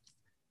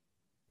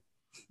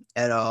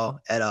 At all,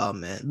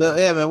 man. But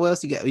yeah, man, what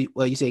else you got?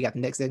 Well, you say you got the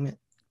next segment?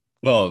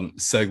 Well,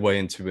 segue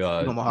into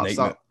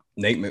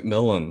Nate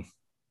McMillan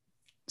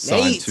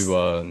signed to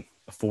a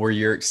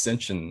 4-year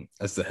extension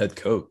as the head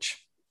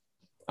coach.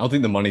 I don't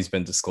think the money's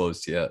been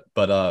disclosed yet,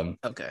 but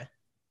okay.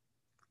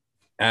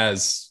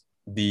 As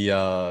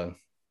the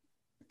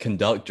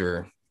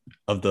conductor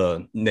of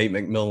the Nate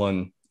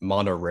McMillan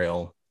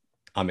monorail,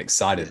 I'm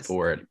excited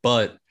for it.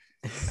 But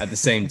at the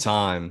same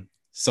time,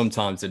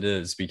 sometimes it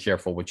is be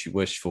careful what you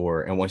wish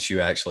for. And once you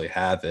actually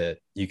have it,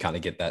 you kind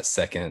of get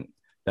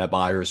that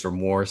buyer's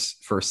remorse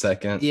for a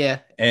second. Yeah.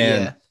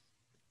 And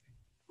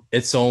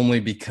it's only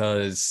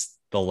because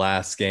the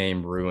last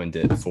game ruined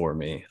it for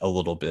me a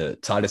little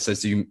bit. Titus,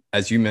 as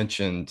you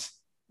mentioned,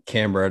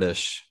 Cam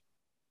Reddish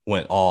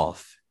went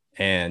off.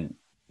 And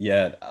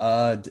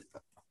I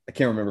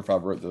can't remember if I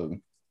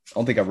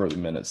don't think I wrote the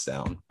minutes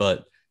down,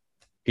 but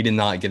he did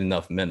not get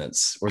enough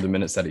minutes or the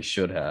minutes that he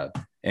should have.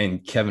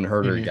 And Kevin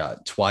Huerter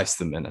got twice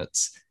the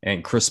minutes,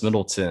 and Chris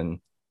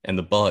Middleton and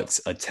the Bucks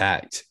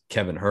attacked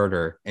Kevin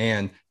Huerter,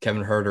 and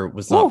Kevin Huerter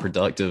was not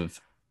productive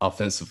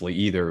offensively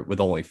either,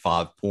 with only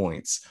 5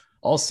 points.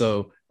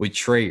 Also, with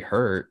Trey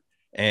hurt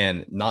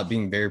and not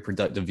being very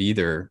productive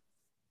either,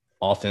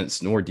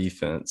 offense nor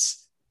defense,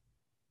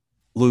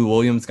 Lou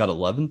Williams got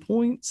 11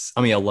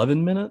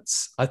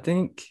 minutes, I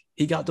think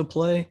he got to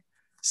play.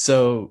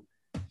 So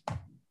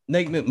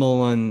Nate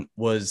McMillan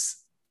was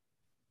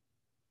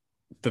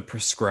the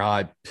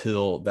prescribed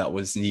pill that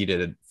was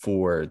needed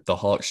for the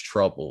Hawks'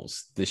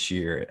 troubles this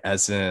year,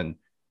 as in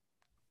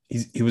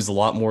he was a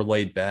lot more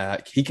laid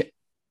back.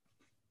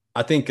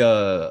 I think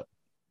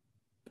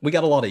we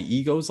got a lot of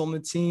egos on the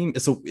team.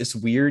 It's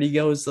weird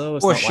egos though.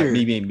 It's not like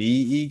me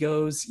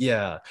egos.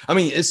 Yeah. I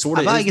mean, it's sort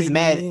of. I feel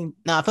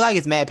like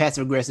it's mad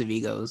passive aggressive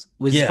egos,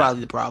 which is probably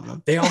the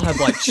problem. They all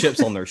have like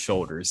chips on their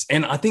shoulders.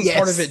 And I think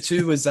part of it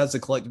too is as a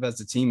collective, as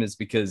a team, is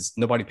because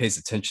nobody pays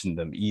attention to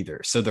them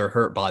either. So they're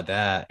hurt by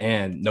that,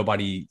 and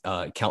nobody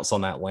counts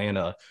on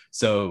Atlanta.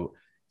 So,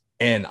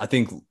 and I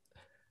think,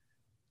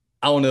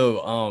 I don't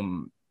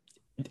know.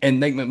 And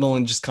Nate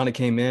McMillan just kind of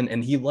came in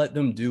and he let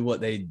them do what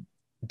they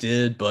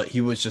did, but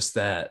he was just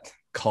that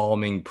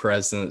calming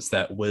presence,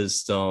 that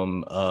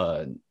wisdom,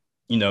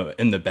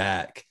 in the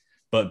back,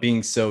 but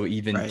being so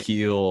even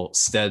keel,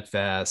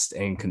 steadfast,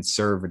 and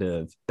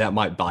conservative, that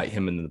might bite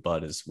him in the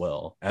butt as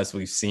well, as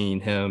we've seen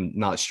him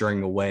not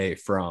straying away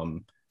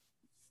from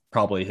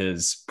probably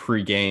his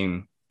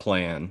pregame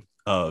plan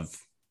of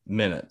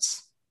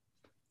minutes.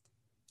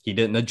 He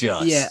didn't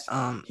adjust.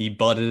 Yeah, he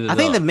butted it I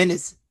think up. the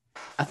minutes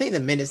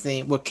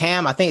thing with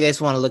Cam, I think they just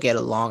want to look at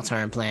a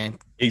long-term plan.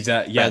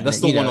 Exactly. Yeah, that's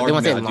the one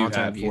argument I do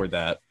have for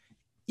that.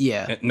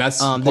 Yeah, and that's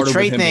part the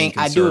trade thing.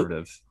 I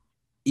do.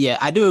 Yeah,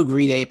 I do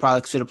agree they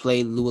probably should have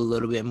played Lou a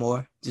little bit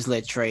more. Just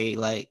let Trey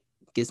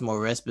get some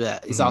more rest.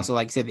 But it's also,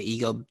 like you said, the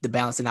ego, the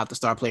balancing out the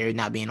star player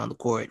not being on the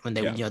court when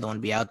they don't want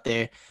to be out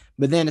there.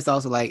 But then it's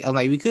also I was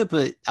thinking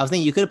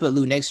you could have put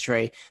Lou next to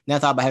Trey. Then I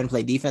thought about having to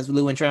play defense with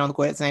Lou and Trey on the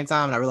court at the same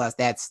time, and I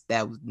realized I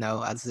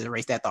just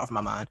erased that thought from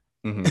my mind.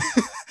 Mm-hmm.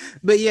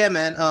 But yeah,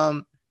 man.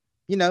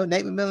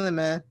 Nate McMillan,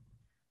 man.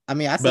 I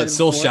mean,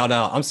 shout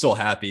out. I'm still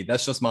happy.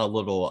 That's just my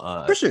little,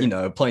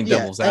 playing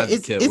devil's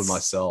advocate with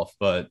myself.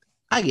 But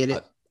I get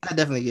it. I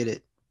definitely get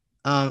it.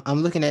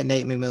 I'm looking at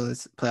Nate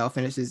McMillan's playoff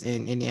finishes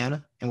in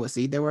Indiana and what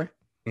seed they were.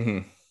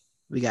 Mm-hmm.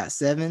 We got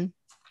 7,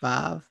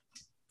 5,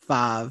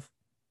 5,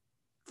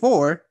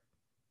 4.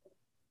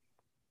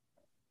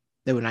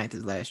 They were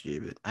 9th last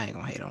year, but I ain't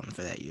gonna hate on them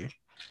for that year.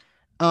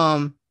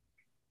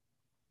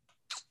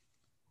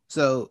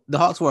 So the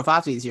Hawks were a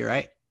 5 seeds here,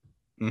 right?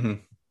 Mm-hmm.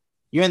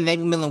 You're in the Nate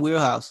McMillan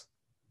wheelhouse.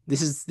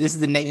 This is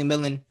the Nate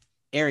McMillan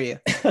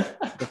area.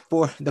 the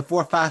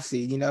 4-5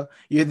 seed.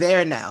 You're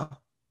there now.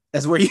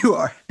 That's where you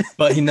are.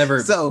 But he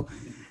never. So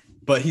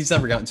But he's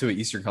never gotten to an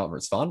Eastern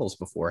Conference Finals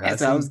before, has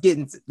he? I was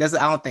getting to. I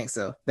don't think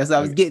so. That's what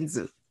I was getting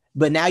to.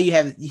 But now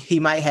he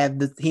might have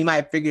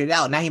figured it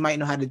out. Now he might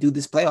know how to do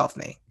this playoff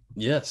thing.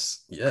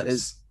 Yes.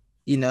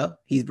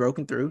 He's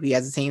broken through. He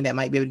has a team that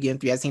might be able to get him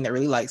through. He has a team that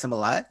really likes him a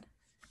lot.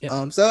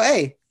 Yeah. So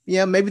hey,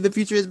 maybe the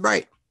future is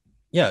bright.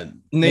 Yeah.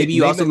 Maybe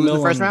you also lose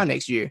the first round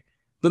next year,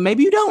 but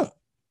maybe you don't.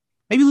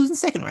 Maybe you lose in the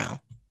second round.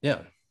 Yeah.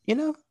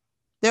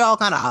 There are all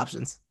kind of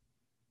options.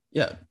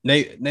 Yeah.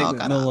 Nate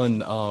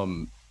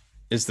McMillan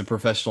is the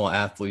professional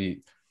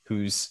athlete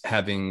who's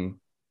having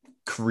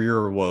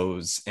career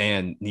woes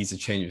and needs a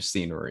change of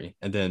scenery,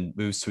 and then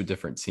moves to a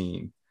different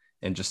team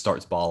and just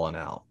starts balling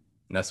out.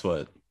 And that's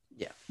what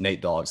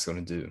Nate Dogg's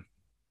going to do.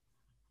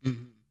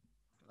 Mm-hmm.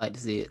 Like to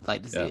see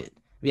it.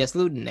 Yeah,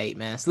 salute to Nate,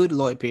 man. Salute to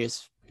Lloyd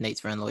Pierce,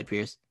 Nate's friend Lloyd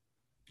Pierce.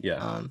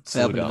 Yeah. For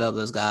helping develop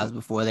those guys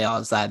before they all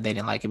decided they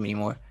didn't like him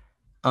anymore.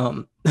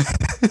 But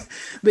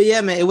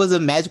yeah, man, it was a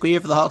magical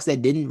year for the Hawks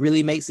that didn't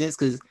really make sense,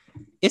 because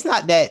it's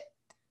not that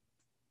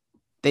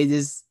they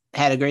just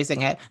had a great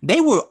second half. They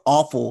were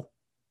awful.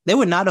 They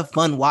were not a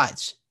fun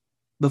watch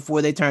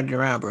before they turned it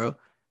around, bro.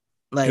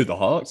 Like the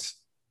Hawks?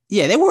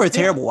 Yeah, they were a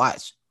terrible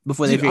watch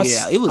before they figured it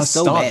out. It was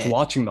so bad. I stopped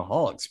watching the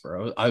Hawks,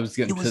 bro. I was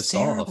getting pissed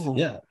off.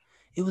 Yeah.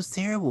 It was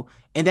terrible.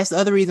 And that's the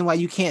other reason why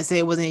you can't say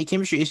it wasn't any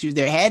chemistry issues.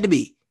 There had to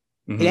be.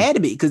 Mm-hmm. It had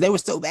to be, because they were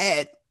so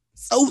bad.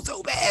 So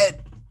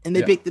bad. And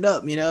they picked it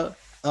up, And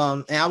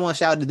I want to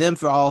shout out to them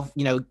for all,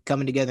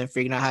 coming together and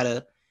figuring out how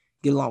to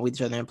get along with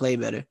each other and play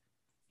better.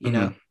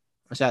 I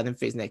shout out to them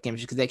fixing that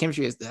chemistry, because that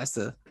chemistry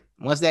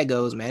once that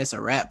goes, man, it's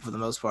a wrap for the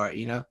most part,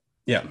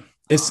 Yeah.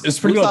 It's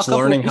pretty much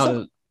learning how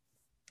to.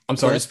 I'm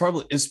sorry.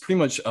 Yeah. It's pretty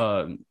much,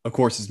 of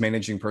course, it's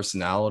managing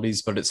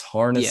personalities, but it's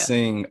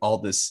harnessing all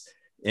this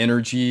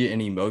energy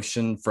and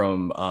emotion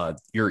from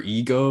your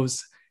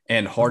egos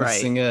and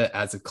harnessing it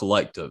as a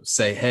collective.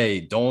 Say,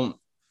 hey, don't,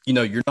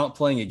 you're not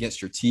playing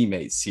against your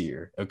teammates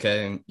here.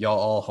 Okay. And y'all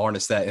all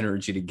harness that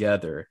energy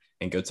together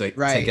and go take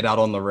it out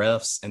on the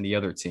refs and the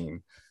other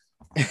team.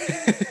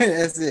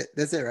 That's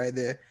it right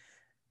there.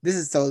 This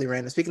is totally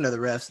random. Speaking of the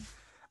refs,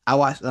 I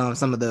watched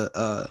some of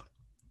the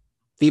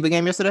FIBA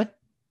game yesterday.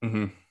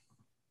 Mm-hmm.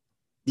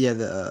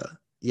 Yeah,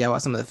 I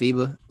watched some of the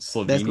FIBA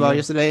basketball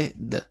yesterday.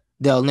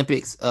 The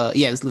Olympics.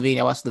 Slovenia.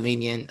 I watched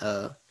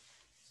Slovenian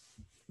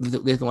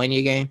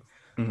Lithuania game.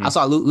 Mm-hmm. I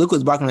saw Luke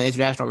was barking on the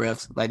international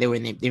refs like they were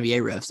in the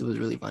NBA refs. It was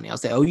really funny. I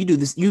was like, "Oh, you do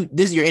this?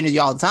 This is your energy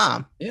all the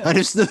time." Yeah.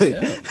 Understood.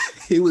 Yeah.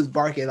 He was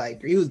barking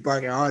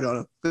hard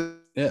on him.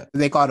 Yeah,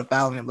 they called a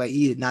foul on him. Like,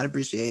 he did not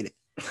appreciate it.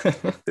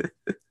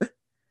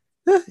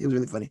 It was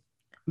really funny.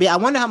 But yeah, I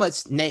wonder how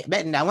much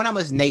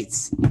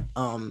Nate's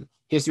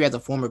history as a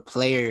former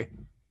player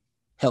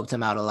helped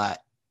him out a lot.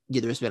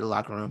 Get the respect of the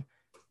locker room,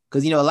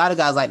 because a lot of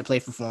guys like to play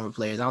for former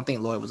players. I don't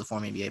think Lloyd was a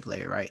former NBA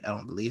player, right? I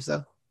don't believe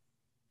so.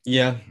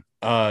 Yeah.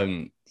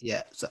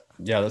 Yeah. So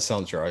that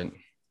sounds right.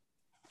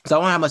 So I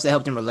wonder how much that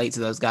helped him relate to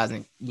those guys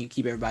and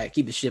keep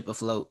the ship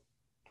afloat.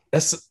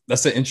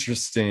 That's an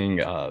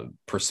interesting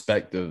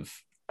perspective.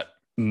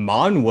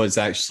 Mine was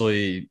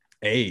actually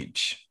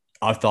age.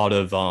 I thought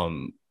of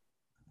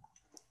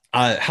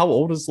how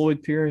old is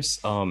Lloyd Pierce?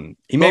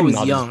 He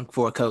was young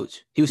for a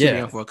coach. He was super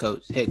young for a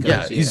coach. Head coach.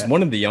 Yeah, he's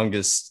one of the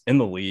youngest in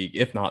the league,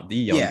 if not the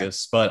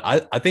youngest. But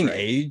I think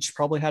age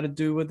probably had to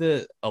do with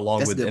it,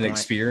 along with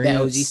inexperience.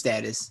 That OG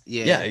status.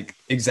 Yeah. Yeah,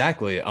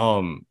 exactly.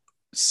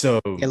 So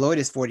Lloyd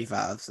is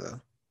 45. So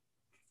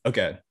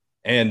okay.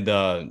 And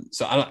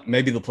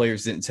maybe the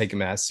players didn't take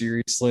him as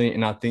seriously.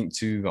 And I think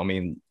too,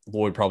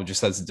 Lloyd probably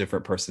just has a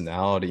different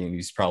personality, and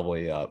he's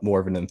probably more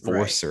of an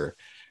enforcer.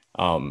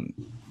 Right.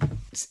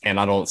 And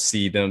I don't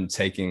see them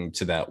taking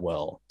to that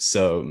well.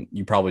 So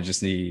you probably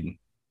just need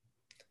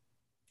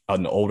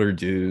an older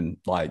dude,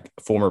 like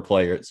a former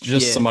player. It's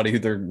just somebody who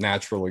they're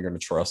naturally going to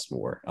trust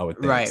more, I would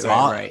think. Right, so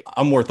right.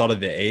 I'm more thought of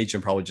the age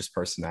and probably just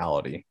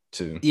personality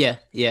too. Yeah,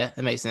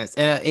 that makes sense.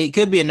 And it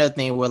could be another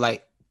thing where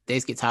like they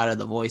just get tired of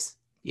the voice,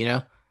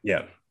 Yeah.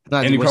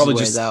 And you probably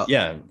just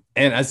And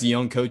as a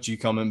young coach, you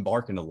come in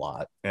barking a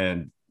lot,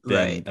 and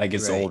then that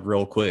gets old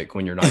real quick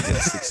when you're not getting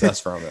success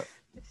from it.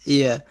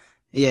 Yeah.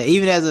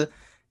 Even as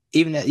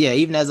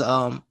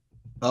a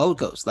old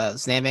coach like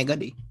Stan Van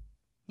Gundy,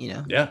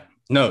 Yeah.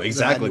 No,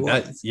 exactly.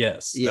 That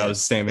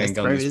was Stan Van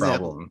Gundy's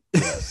problem.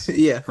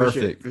 Yes.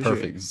 Perfect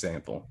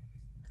example.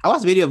 I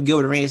watched a video of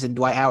Gilbert Arenas and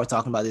Dwight Howard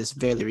talking about this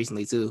fairly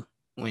recently too,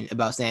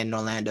 about staying in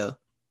Orlando.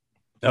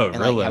 Oh,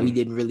 and really? Like how he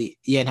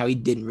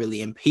didn't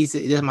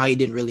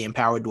really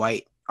empower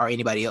Dwight or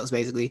anybody else,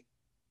 basically.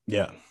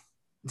 Yeah.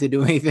 To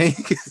do anything.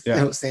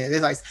 Stan,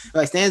 it's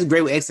like Stan's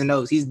great with X and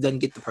O's. He doesn't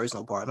get the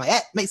personal part. I'm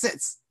like, makes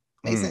sense.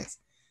 Makes sense.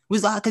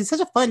 Because he's such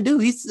a fun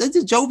dude. He's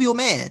a jovial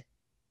man.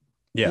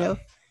 Yeah.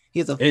 He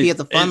has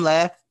a fun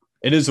laugh.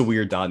 It is a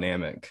weird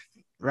dynamic.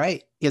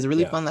 Right. He has a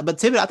really fun laugh.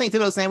 But I think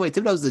Thibodeau's the same way.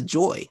 Thibodeau's a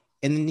joy.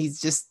 And then he's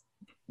just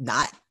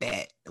not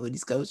that when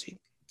he's coaching.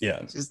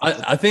 Yeah.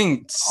 I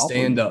think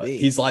stand up.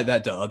 He's like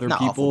that to other not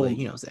people. Awful,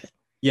 you know what I'm saying?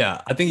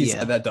 Yeah, I think he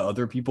said that to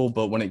other people,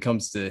 but when it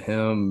comes to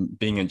him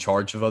being in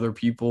charge of other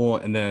people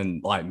and then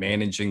like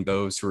managing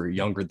those who are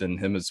younger than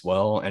him as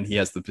well, and he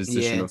has the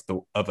position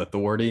of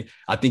authority,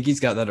 I think he's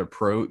got that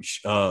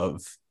approach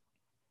of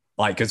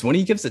like, because when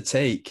he gives a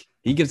take,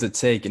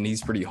 and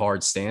he's pretty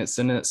hard stance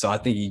in it. So I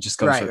think he just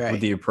comes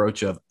with the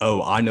approach of,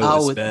 oh, I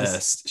know what's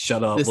best.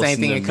 Shut up. The same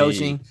thing in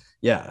coaching.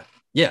 Yeah.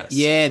 Yes.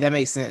 Yeah, that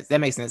makes sense.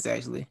 That makes sense,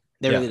 actually.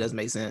 That really does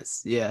make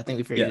sense. Yeah, I think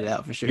we figured it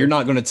out for sure. You're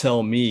not going to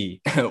tell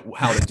me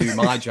how to do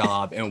my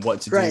job and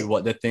what to do,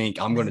 what to think.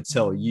 I'm going to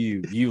tell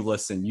you. You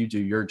listen. You do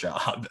your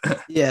job.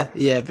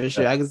 yeah, for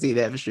sure. I can see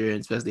that for sure,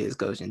 especially as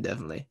coaching,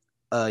 definitely.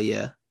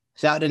 Yeah.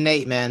 Shout out to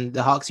Nate, man.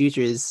 The Hawks'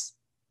 future is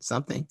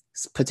something.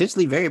 It's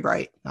potentially very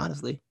bright,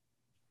 honestly.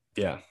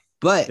 Yeah.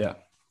 But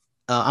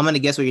I'm going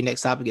to guess what your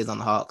next topic is on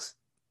the Hawks.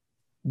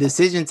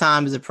 Decision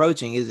time is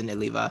approaching, isn't it,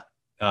 Levi?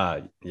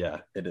 Yeah,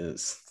 it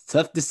is.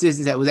 Tough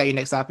decisions. Was that your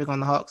next topic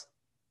on the Hawks?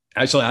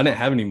 Actually, I didn't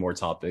have any more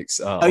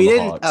topics. Oh, you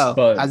didn't? Hawks,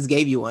 but I just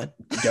gave you one.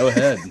 Go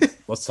ahead.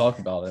 Let's talk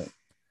about it.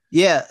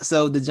 Yeah.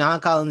 So the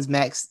John Collins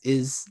max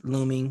is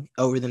looming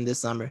over them this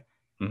summer.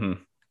 Mm-hmm.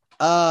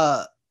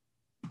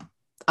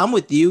 I'm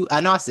with you.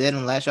 I know I said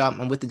on the last show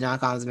I'm with the John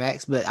Collins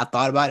max, but I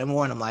thought about it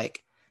more and I'm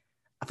like,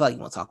 I feel like you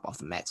want to talk off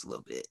the max a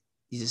little bit.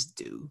 You just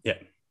do. Yeah.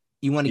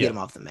 You want to get him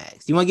off the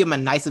max. You want to give him a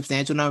nice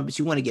substantial number, but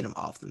you want to get him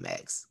off the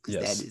max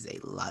because that is a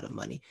lot of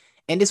money.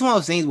 And it's one of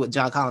those things with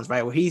John Collins,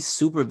 right, where he's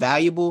super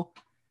valuable,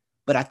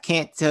 but I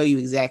can't tell you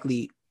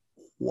exactly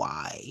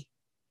why.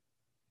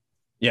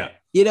 Yeah.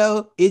 You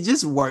know, it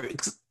just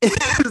works.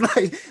 It's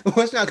like,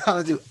 what's John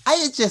Collins do?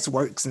 It just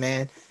works,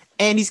 man.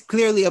 And he's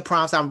clearly a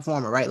prime-time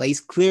performer, right? Like, he's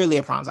clearly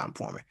a prime-time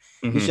performer.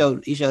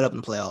 Mm-hmm. He showed up in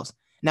the playoffs.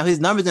 Now, his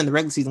numbers in the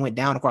regular season went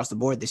down across the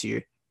board this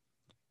year,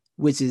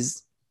 which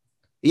is,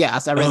 I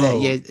read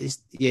that.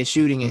 Yeah,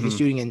 shooting and his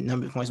shooting and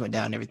number of points went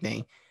down and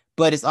everything.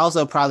 But it's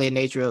also probably a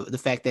nature of the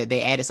fact that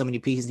they added so many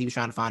pieces. He was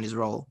trying to find his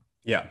role.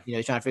 Yeah. You know,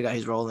 he's trying to figure out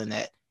his role in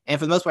that. And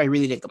for the most part, he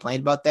really didn't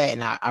complain about that.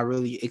 And I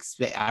really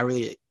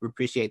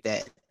appreciate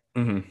that.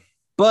 Mm-hmm.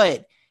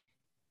 But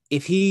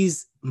if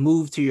he's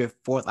moved to your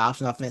fourth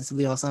option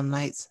offensively on some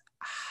nights,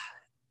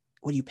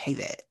 what do you pay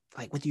that?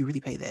 Like, what do you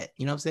really pay that?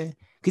 You know what I'm saying?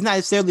 He's not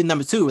necessarily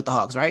number 2 with the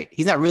Hawks, right?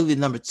 He's not really the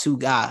number 2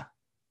 guy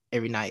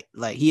every night.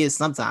 Like, he is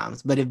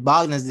sometimes. But if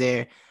Bogdan's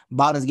there,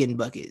 Bogdan's getting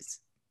buckets,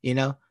 you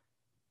know?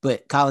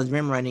 But Collins'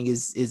 rim running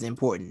is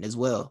important as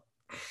well.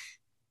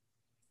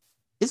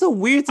 It's a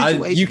weird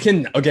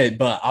situation.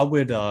 But I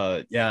would,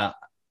 I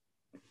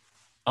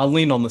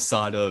lean on the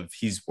side of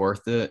he's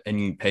worth it and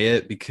you pay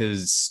it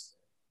because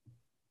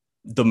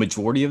the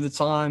majority of the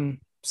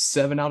time,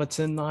 7 out of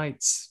 10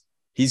 nights,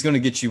 he's going to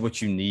get you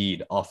what you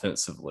need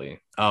offensively.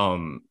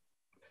 And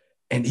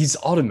he's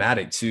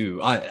automatic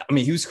too. I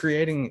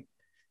mean,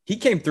 he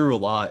came through a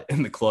lot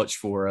in the clutch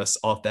for us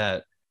off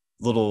that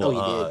little,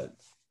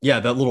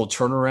 that little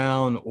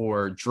turnaround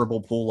or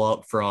dribble pull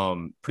up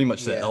from pretty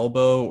much the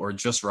elbow or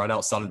just right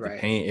outside of the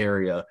paint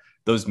area,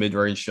 those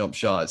mid-range jump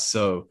shots.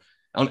 So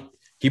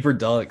he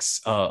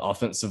products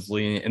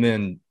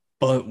offensively.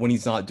 But when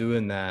he's not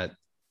doing that,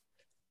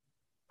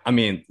 I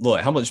mean,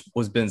 look, how much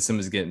was Ben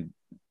Simmons getting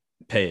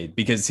paid?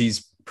 Because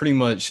he's pretty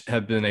much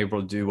have been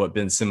able to do what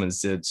Ben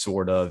Simmons did,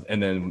 sort of,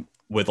 and then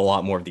with a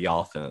lot more of the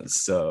offense.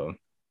 So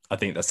I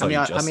think that's how you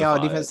justify it. How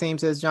many defense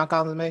teams has John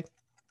Collins made?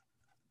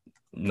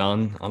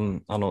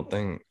 None. I don't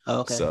think. Oh,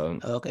 okay. So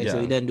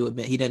he doesn't do it.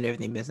 He doesn't do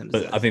everything Ben Simmons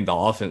does. I think the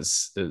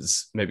offense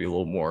is maybe a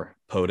little more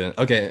potent.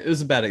 Okay, it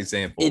was a bad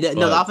example.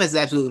 No, the offense is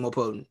absolutely more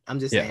potent. I'm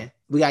just saying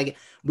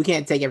we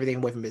can't take everything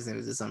away from Ben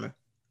Simmons this summer.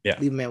 Yeah,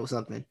 leave him in with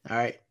something. All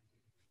right.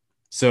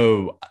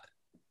 So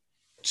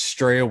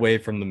stray away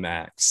from the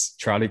max.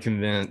 Try to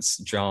convince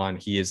John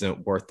he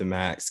isn't worth the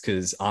max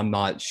because I'm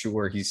not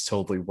sure he's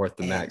totally worth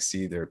the max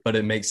either. But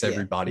it makes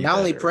everybody not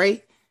only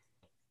pray,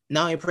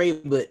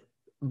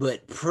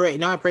 but pray.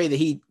 Not pray that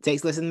he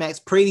takes less than max.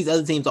 Pray these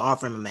other teams to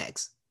offer him a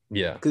max.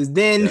 Yeah, because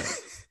then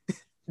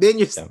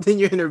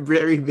you're in a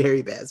very,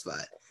 very bad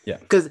spot. Yeah,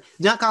 because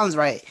John Collins,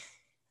 right?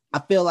 I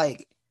feel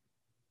like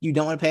you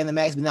don't want to pay him the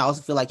max, but I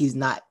also feel like he's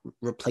not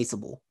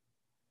replaceable.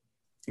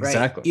 Right?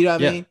 Exactly. You know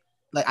what I mean?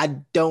 Like, I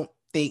don't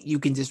think you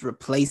can just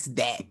replace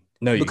that.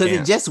 No, you because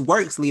can't. It just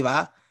works,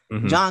 Levi.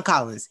 Mm-hmm. John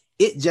Collins,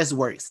 it just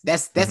works.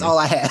 That's all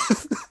I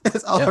have.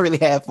 That's all I really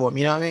have for him.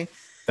 You know what I mean?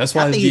 That's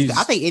why I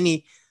think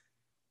any.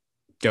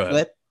 Go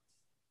ahead.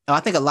 I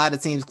think a lot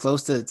of teams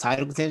close to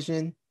title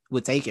contention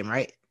would take him,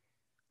 right?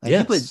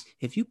 Like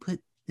if you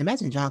put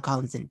imagine John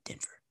Collins in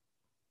Denver.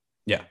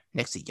 Yeah.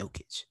 Next to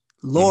Jokic.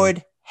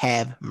 Lord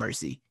have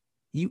mercy.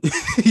 You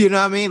know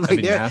what I mean?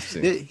 Like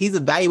he's a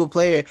valuable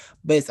player,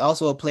 but it's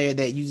also a player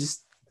that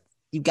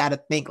you got to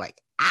think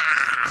like,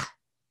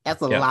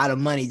 that's a lot of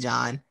money,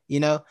 John, you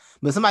know?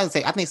 But I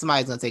think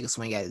somebody's going to take a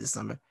swing at it this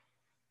summer.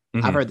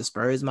 Mm-hmm. I've heard the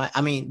Spurs there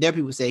are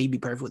people who say he'd be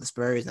perfect with the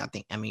Spurs. And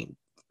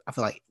I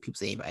feel like people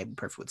say he'd be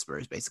perfect with the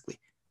Spurs, basically.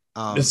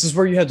 This is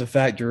where you have to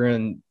factor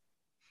in.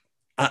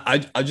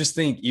 I just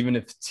think even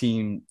if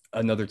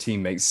another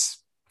team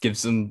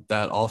gives him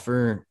that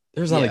offer,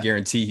 there's not a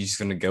guarantee he's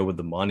going to go with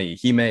the money.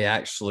 He may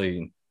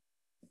actually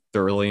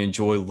thoroughly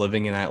enjoy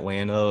living in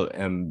Atlanta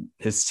and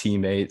his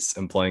teammates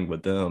and playing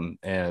with them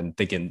and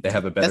thinking they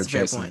have a better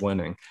chance of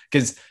winning,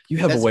 because you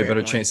have a way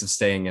better chance of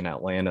staying in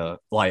Atlanta,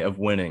 like of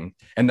winning.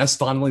 And that's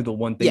finally the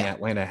one thing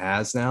Atlanta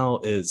has now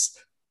is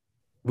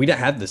we didn't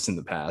have this in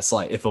the past.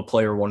 Like if a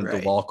player wanted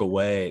to walk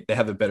away, they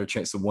have a better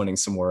chance of winning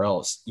somewhere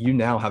else. You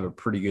now have a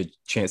pretty good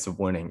chance of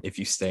winning if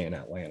you stay in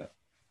Atlanta.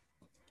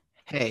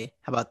 Hey,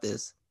 how about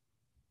this?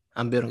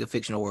 I'm building a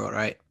fictional world,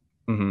 right?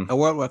 Mm-hmm. A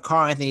world where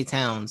Karl-Anthony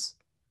Towns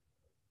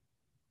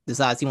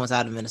decides he wants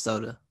out of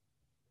Minnesota.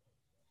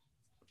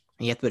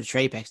 And you have to put a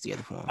trade package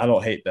together for him. I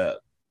don't hate that.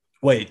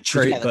 Wait,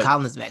 trade. You got the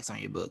Collins backs on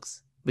your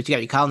books. But you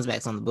got your Collins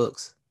backs on the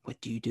books. What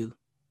do you do?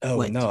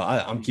 Oh, no,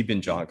 I'm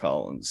keeping John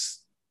Collins.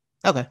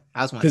 Okay.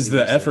 I just want because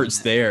the effort's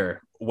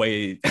there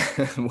way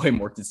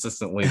more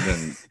consistently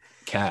than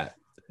Cat.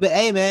 But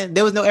hey, man,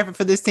 there was no effort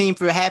for this team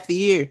for half the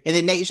year. And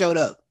then Nate showed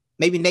up.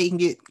 Maybe Nate can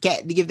get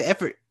Cat to give the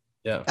effort.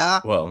 Yeah.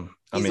 Well,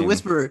 he's a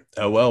whisperer.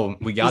 Oh, well,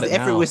 we got he's it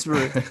the effort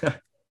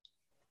whisperer.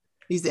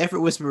 He's the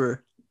effort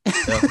whisperer.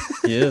 Yeah,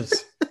 he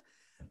is.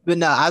 But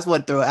no, I just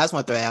want to throw it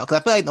out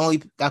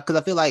because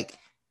I feel like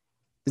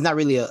there's not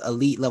really an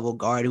elite level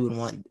guard who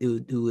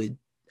would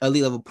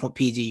elite level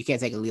PG. You can't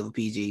take a elite level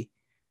PG.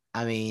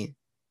 I mean,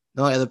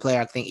 the only other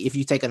player I think if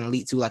you take an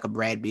elite 2 like a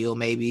Brad Beal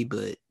maybe,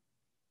 but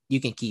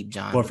you can keep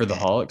John. What for the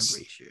Hawks? I'm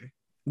pretty sure.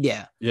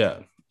 Yeah.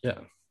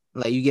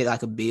 Like you get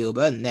like a Beal,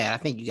 but other than that, I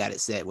think you got it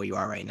set where you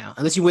are right now.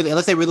 Unless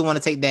they really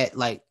want to take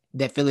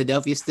that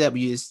Philadelphia step,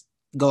 you just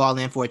go all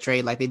in for a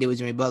trade like they did with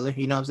Jimmy Butler.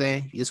 You know what I'm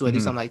saying? You just want to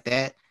do something like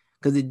that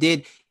because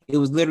it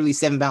was literally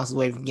 7 bounces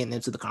away from getting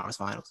them to the conference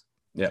finals.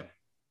 Yeah.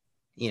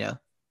 You know,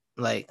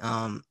 like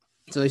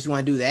so if you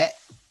want to do that,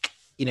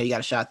 you know, you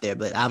got a shot there.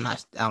 But I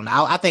don't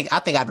know. I think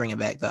I bring it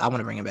back though. I want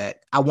to bring it back.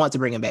 I want to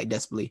bring him back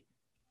desperately.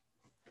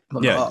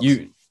 But yeah,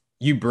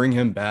 you bring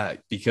him back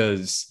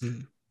because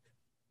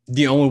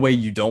the only way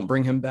you don't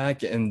bring him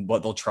back and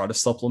what they'll try to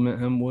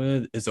supplement him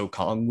with is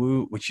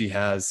Okongwu, which he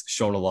has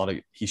shown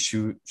he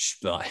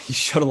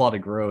showed a lot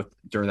of growth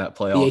during that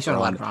playoff. Yeah, he's shown a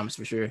lot of promise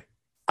for sure.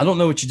 I don't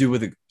know what you do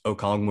with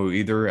Okongwu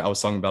either. I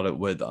was talking about it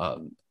with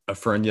a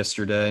friend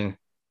yesterday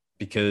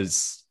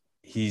because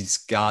he's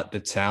got the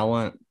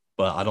talent,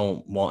 but I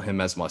don't want him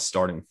as my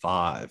starting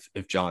 5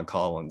 if John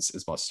Collins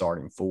is my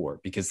starting 4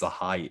 because the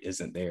height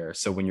isn't there.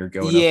 So when you're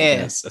going up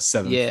against a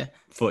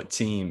 7-foot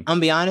team, I'm gonna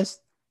be honest.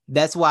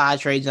 That's why I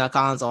trade John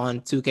Collins on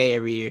 2K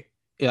every year.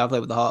 I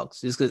play with the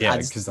Hawks just because I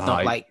just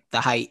don't like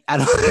the height. I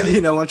don't, you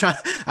know,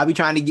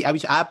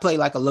 I play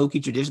like a low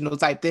key traditional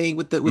type thing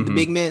with the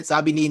big men. So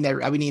I'll be needing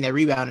that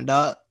rebounding,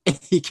 dog.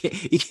 You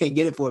can't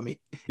get it for me.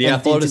 The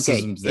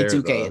athleticism's there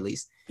in 2K at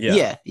least.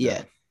 Yeah.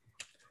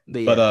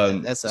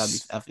 But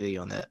that's I feel you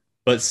on that.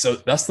 But so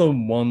that's the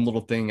one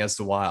little thing as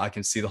to why I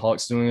can see the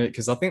Hawks doing it,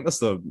 because I think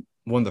that's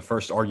one of the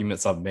first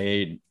arguments I've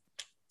made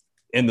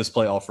in this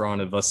playoff run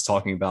of us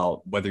talking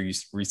about whether you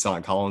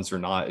re-sign Collins or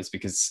not is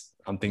because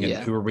I'm thinking,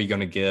 who are we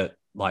going to get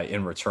like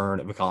in return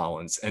of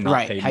Collins and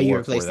not pay more you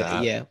replace for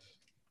that? Yeah,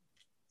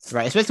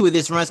 right. Especially with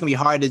this run, it's going to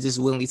be hard to just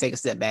willingly take a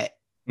step back.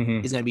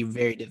 Mm-hmm. It's going to be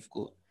very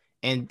difficult.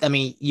 And I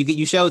mean,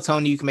 you showed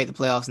Tony you can make the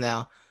playoffs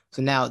now,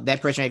 so now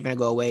that pressure ain't going to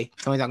go away.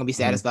 Tony's not going to be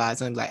satisfied.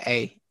 So he's like,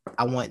 hey,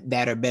 I want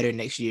that or better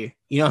next year.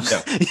 You know what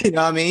I'm saying? You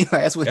know what I mean?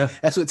 Like,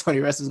 that's what Tony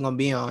Russell's going to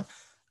be on.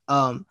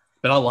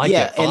 But I like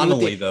it.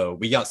 Finally, though,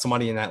 we got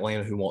somebody in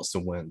Atlanta who wants to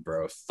win,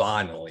 bro.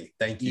 Finally.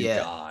 Thank you,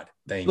 God.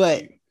 Thank you.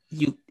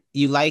 But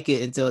you like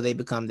it until they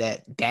become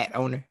that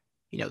owner.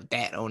 You know,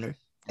 that owner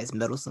that's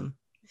meddlesome.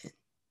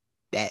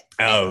 That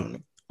owner.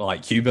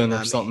 Like Cuban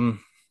or something?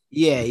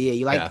 Yeah.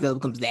 You like it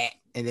becomes that.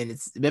 And then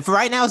but for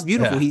right now, it's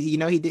beautiful.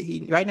 Yeah.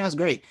 He right now it's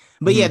great.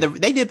 But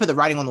they did put the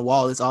writing on the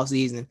wall this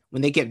offseason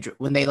when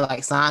they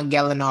like signed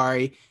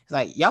Gallinari. It's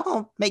like, y'all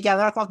gonna make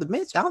Gallinari off the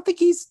bench? I don't think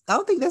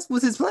that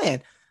was his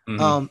plan.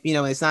 Mm-hmm. You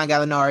know, they signed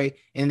Gallinari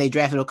and they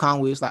drafted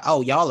Okongwu. It's like,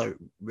 oh, y'all are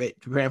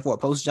preparing for a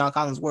post John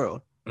Collins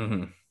world.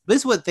 Mm-hmm. But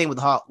this is what the thing with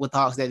the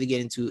Hawks that they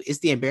get into. It's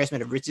the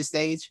embarrassment of riches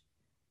stage,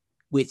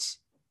 which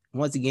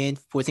once again,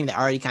 for a team that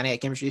already kind of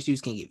had chemistry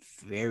issues, can get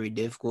very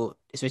difficult,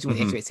 especially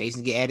when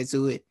expectations get added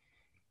to it.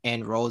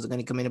 And roles are going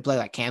to come into play.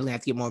 Like Cam's going to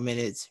have to get more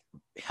minutes.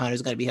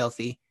 Hunter's going to be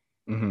healthy.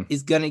 Mm-hmm.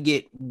 It's going to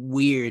get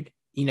weird.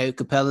 You know,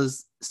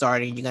 Capella's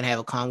starting. You're going to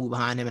have Okongwu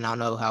behind him, and I don't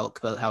know how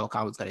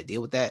Okongwu's going to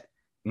deal with that.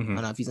 Mm-hmm. I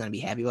don't know if he's going to be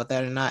happy about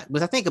that or not.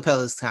 But I think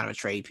Capella's kind of a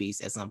trade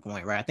piece at some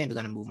point, right? I think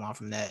they're going to move on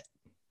from that.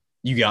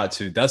 You got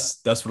to.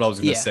 That's what I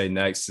was going to say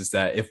next, is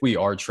that if we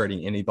are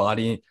trading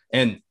anybody,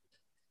 and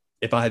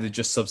if I had to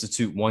just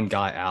substitute one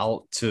guy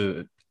out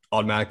to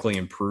automatically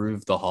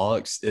improve the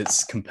Hawks,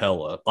 it's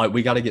Capella. Like,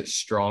 we got to get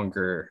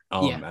stronger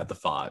at the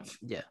 5.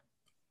 Yeah.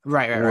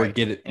 Right.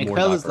 Get it and more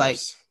Capella's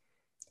diverse.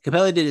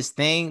 Capella did his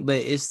thing,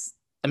 but he's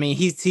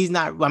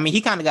not. I mean,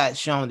 he kind of got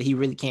shown that he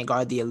really can't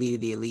guard the elite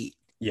of the elite.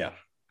 Yeah.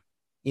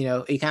 You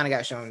know, he kind of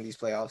got shown in these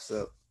playoffs,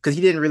 so because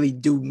he didn't really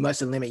do much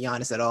to limit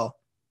Giannis at all.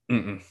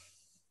 Mm-mm.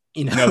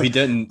 You know? No, he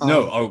didn't.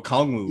 No,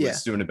 Okongwu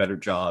was doing a better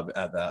job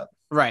at that.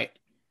 Right.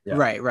 Yeah.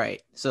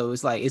 Right. So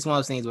it's like it's one of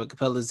those things where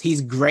Capella's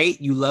he's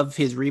great. You love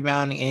his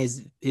rebounding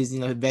and his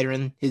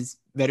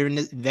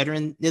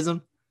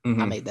veteranism.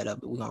 I made that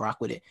up, but we're gonna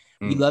rock with it.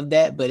 We love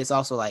that, but it's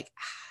also like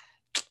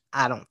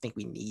I don't think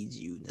we need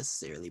you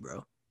necessarily,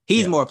 bro.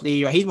 He's more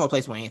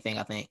placeable than anything,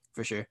 I think,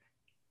 for sure.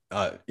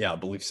 Yeah, I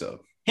believe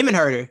so. Him and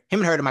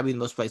Herder might be the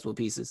most placeable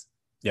pieces.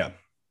 Yeah.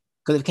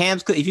 Because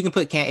if you can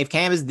put if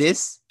Cam is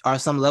this or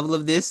some level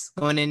of this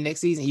going in next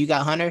season, you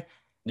got Hunter.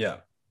 Yeah.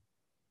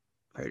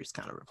 Herder's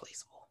kind of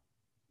replaceable.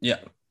 Yeah.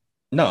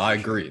 No, I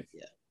agree.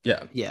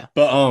 Yeah.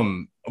 But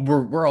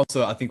we're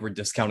also, I think we're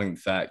discounting the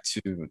fact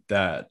too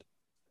that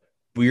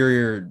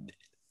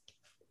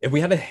if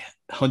we had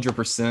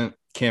 100%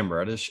 Cam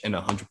Reddish and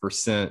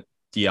 100%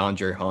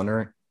 DeAndre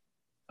Hunter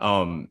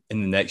in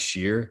the next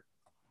year,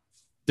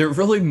 there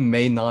really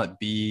may not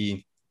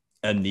be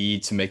a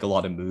need to make a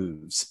lot of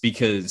moves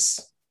because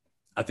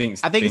I think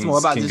it's more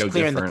about just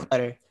clearing the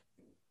clutter.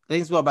 I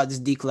think it's more about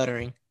just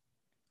decluttering,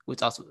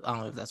 which also I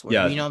don't know if that's what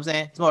you know what I'm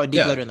saying. It's more about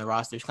decluttering the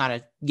roster. It's kind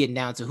of getting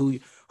down to who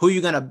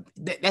you're gonna.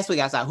 That's what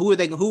guys out. Who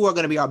are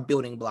gonna be our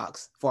building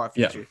blocks for our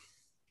future?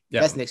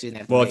 Yeah, that's next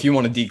year. Well, if you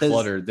want to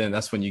declutter, then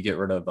that's when you get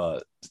rid of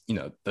the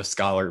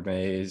Skylar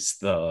Mays,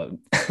 the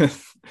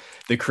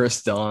the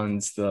Chris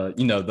Dunns,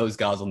 those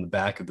guys on the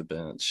back of the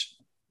bench,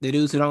 the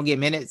dudes who don't get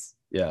minutes.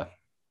 Yeah,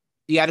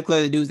 you got to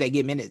clear the dudes that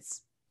get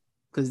minutes,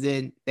 because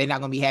then they're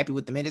not gonna be happy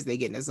with the minutes they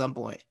getting at some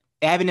point.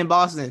 It happened in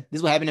Boston. This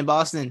is what happened in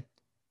Boston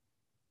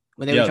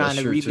when they were trying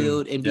to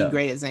rebuild and be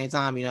great at the same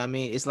time. You know what I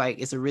mean? It's like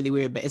it's a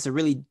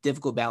really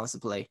difficult balance to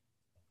play.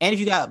 And if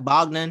you got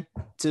Bogdan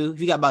too, if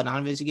you got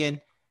Bogdanovich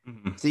again.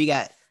 So you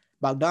got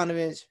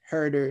Bogdanovich,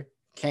 Herder,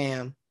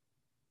 Cam,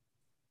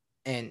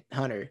 and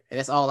Hunter. And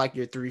that's all like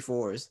your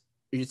 3-4s,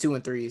 your 2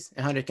 and 3s.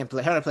 And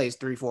Hunter plays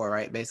 3-4,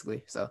 right?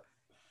 Basically. So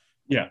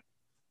yeah.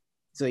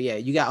 So yeah,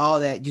 you got all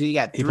that. You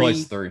got 3. He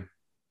plays 3.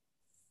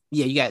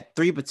 Yeah, you got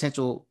 3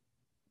 potential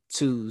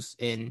 2s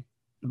in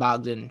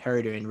Bogdan,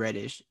 Herder, and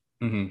Reddish.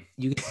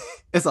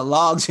 It's a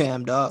log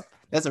jam, dog.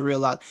 That's a real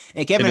log.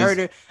 And Kevin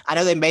Herder, I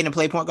know they made him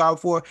play point guard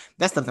before.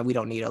 That's something we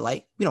don't need.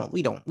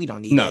 We don't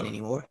need that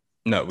anymore.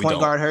 No, we point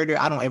guard Herder.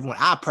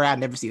 I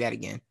never see that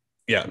again.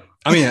 Yeah.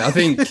 I mean, I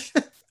think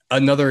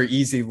another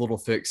easy little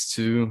fix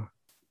too,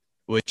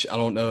 which I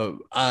don't know.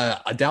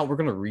 I doubt we're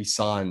gonna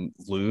re-sign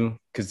Lou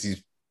because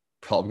he's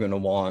probably gonna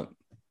want,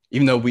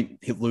 even though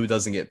Lou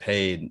doesn't get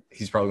paid,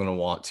 he's probably gonna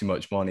want too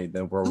much money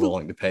than we're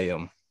willing to pay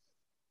him.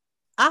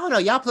 I don't know.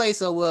 Y'all play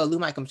so well. Lou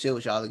might come chill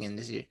with y'all again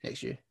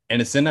next year.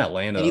 And it's in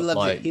Atlanta. And he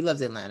loves it. He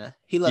loves Atlanta.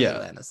 He loves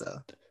Atlanta.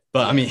 So.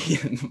 But I mean,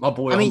 my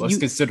boy almost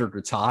considered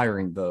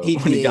retiring though when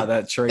he got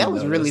that trade. That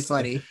was really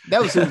funny.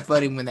 That was super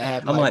funny when that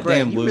happened. I'm like,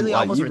 damn, Lou, really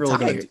almost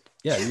retired.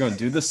 You're gonna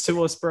do this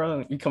to us,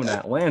 bro. You coming to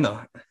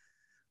Atlanta?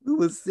 Lou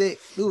was sick.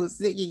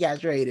 He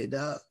got traded,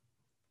 dog.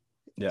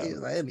 Yeah. He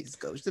was like, let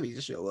me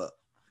just show up.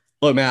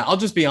 Look, man, I'll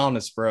just be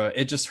honest, bro.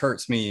 It just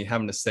hurts me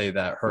having to say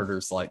that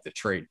Herder's like the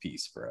trade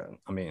piece, bro.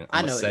 I mean,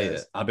 I know say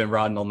it. I've been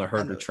riding on the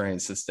Herder train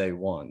since day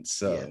one.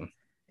 So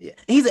yeah.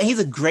 He's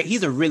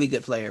a really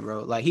good player,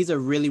 bro. Like he's a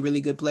really,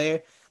 really good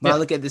player. When I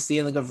look at the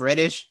ceiling of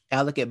Reddish,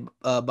 I look at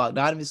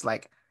Bogdanovich, it's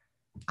like,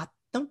 I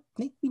don't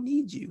think we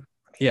need you.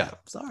 Yeah. I'm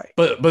sorry.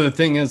 But the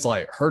thing is,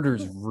 like,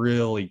 Herder's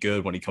really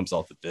good when he comes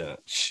off the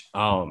bench.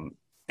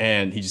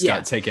 And he just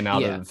got taken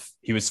out of,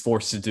 he was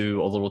forced to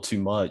do a little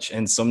too much.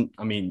 And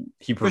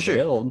he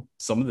prevailed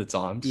some of the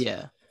times.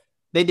 Yeah.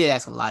 They did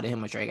ask a lot of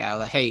him with Drake. I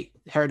was like, hey,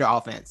 Herder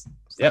offense.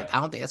 Like,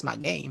 I don't think that's my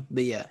game.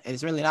 But yeah, and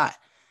it's really not.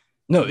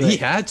 No, he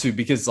had to,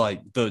 because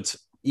like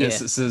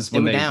instances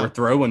when they were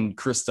throwing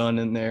Chris Dunn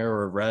in there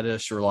or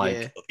Reddish or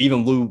like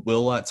even Lou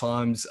Will at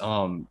times,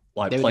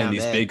 like playing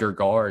these bigger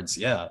guards.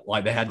 Yeah.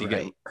 Like they had to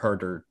get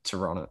Herder to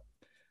run it.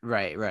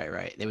 Right.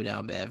 They were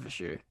down bad for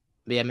sure.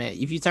 But yeah, man,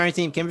 if you turn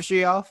team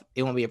chemistry off,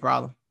 it won't be a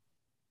problem.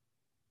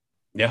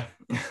 Yeah.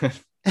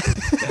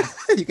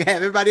 You can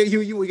have everybody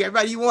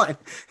you want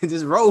and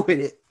just roll with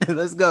it.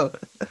 Let's go.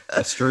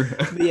 That's true.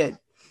 Yeah.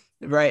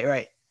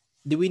 Right.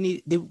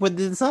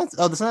 The Suns?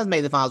 Oh, the Suns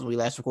made the finals when we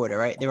last recorded,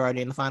 right? They were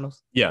already in the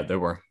finals? Yeah, they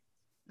were.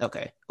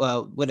 Okay.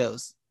 Well, what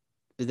else?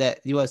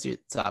 What's your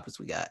topics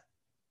we got?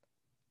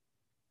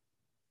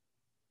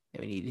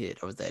 That we need to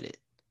hit, or was that it?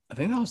 I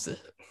think that was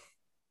it.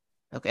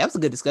 Okay, that was a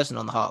good discussion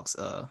on the Hawks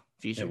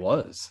future. It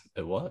was.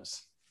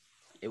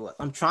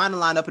 I'm trying to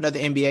line up another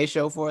NBA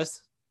show for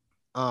us.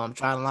 I'm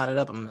trying to line it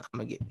up. I'm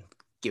gonna get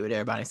with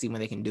everybody and see when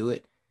they can do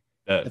it.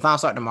 The final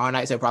start tomorrow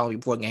night, so probably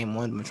before game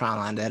 1. I'm trying to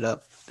line that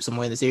up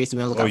somewhere in the series. So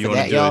we're gonna look out for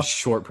that, y'all. You want to do a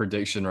short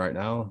prediction right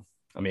now?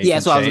 I mean,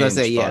 that's what I was gonna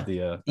say.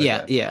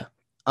 Yeah.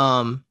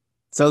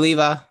 So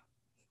Levi,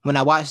 when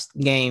I watched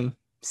game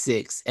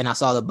 6 and I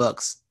saw the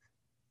Bucks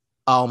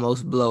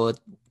almost blow a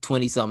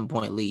 20-something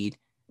point lead,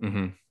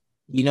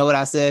 you know what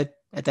I said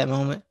at that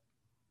moment?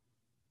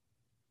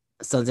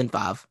 Suns in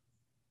 5.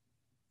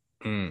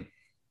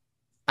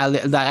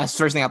 That's the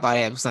first thing I thought I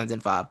had was Suns in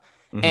 5.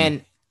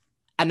 And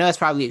I know it's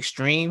probably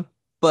extreme,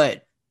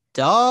 but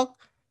dog,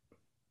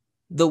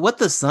 what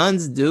the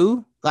Suns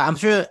do Like, I'm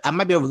sure I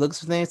might be overlooking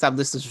some things. I've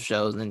listened to some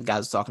shows and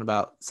guys talking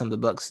about some of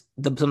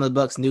the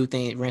Bucks new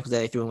thing wrinkles that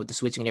they threw in with the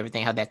switching and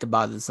everything, how that could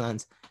bother the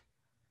Suns.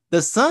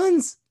 The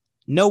Suns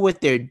know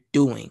what they're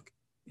doing.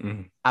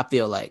 Mm-hmm. I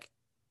feel like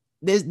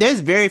there's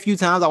very few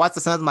times I watch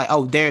the Suns. I'm like,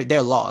 oh,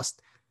 they're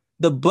lost.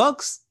 The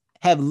Bucks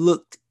have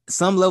looked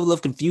some level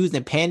of confused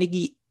and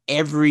panicky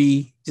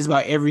just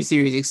about every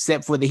series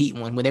except for the Heat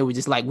one when they were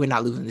just like, we're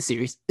not losing the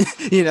series,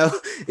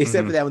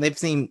 except for that when they've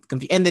seen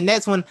confused. And the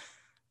Nets one,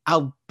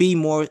 I'll be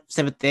more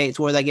sympathetic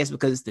towards, I guess,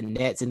 because it's the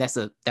Nets and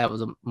that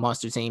was a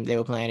monster team they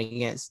were playing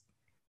against.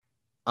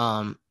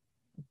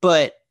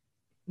 But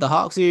the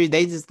Hawks series,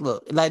 they just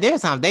look like there are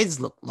times they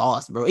just look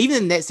lost, bro. Even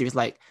in the Nets series,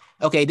 like,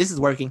 okay, this is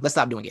working. Let's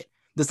stop doing it.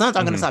 The Suns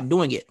aren't going to stop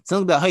doing it.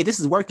 Suns be like, hey, this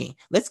is working.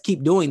 Let's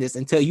keep doing this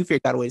until you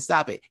figure out a way to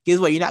stop it. Guess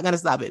what? You're not going to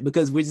stop it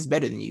because we're just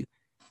better than you.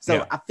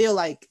 So I feel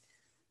like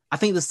I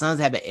think the Suns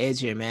have an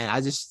edge here, man.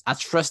 I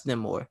trust them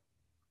more.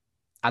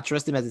 I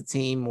trust them as a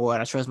team more,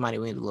 and I trust Monty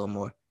Williams a little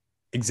more.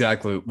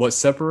 Exactly. What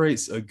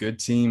separates a good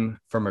team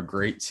from a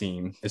great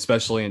team,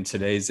 especially in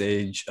today's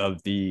age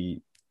of the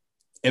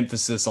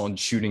emphasis on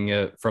shooting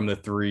it from the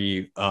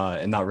three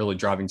and not really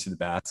driving to the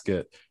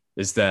basket,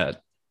 is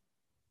that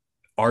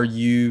are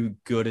you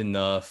good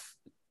enough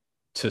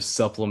to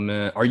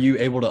supplement? Are you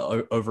able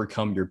to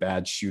overcome your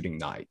bad shooting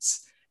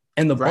nights?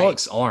 And the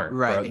Bucks aren't,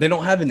 bro. They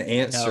don't have an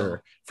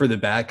answer for the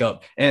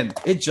backup. And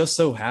it just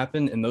so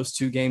happened in those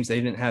two games, they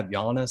didn't have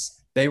Giannis.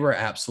 They were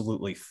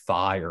absolutely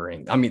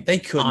firing. I mean, they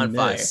couldn't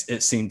miss,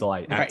 it seemed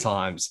like, at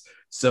times.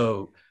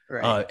 So,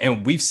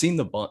 and we've seen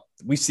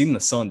the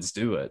Suns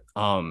do it.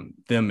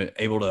 Them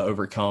able to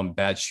overcome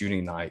bad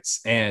shooting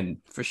nights. And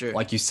for sure,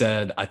 like you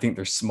said, I think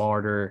they're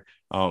smarter.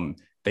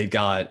 They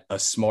got a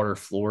smarter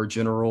floor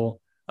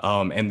general,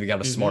 and they got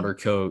a smarter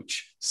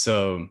coach.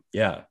 So,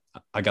 yeah,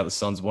 I got the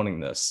Suns winning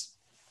this.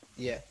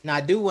 Yeah. Now,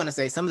 I do want to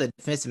say some of the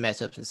defensive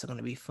matchups are going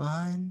to be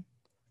fun.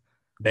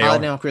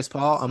 Holiday on Chris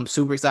Paul. I'm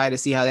super excited to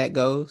see how that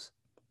goes.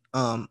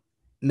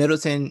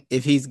 Middleton,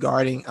 if he's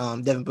guarding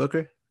Devin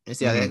Booker, and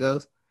see how that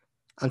goes.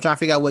 I'm trying to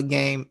figure out what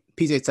game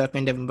PJ Tucker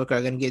and Devin Booker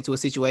are going to get into a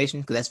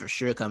situation because that's for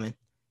sure coming.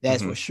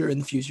 That's for sure in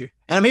the future.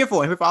 And I'm here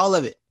for it. I'm here for all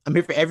of it. I'm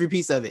here for every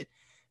piece of it.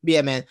 But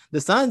yeah, man,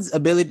 the Suns'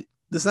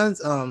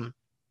 on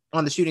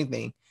the shooting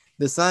thing,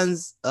 the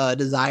Suns'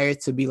 desire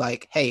to be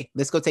like, hey,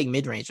 let's go take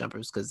mid-range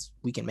jumpers because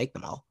we can make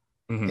them all.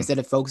 Instead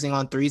of focusing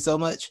on three so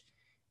much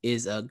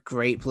is a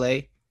great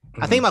play.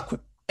 I think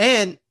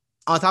and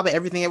on top of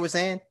everything that we're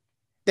saying,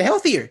 the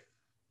healthier.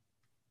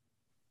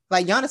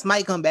 Like, Giannis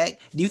might come back.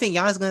 Do you think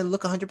Giannis is going to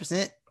look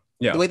 100%?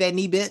 Yeah. The way that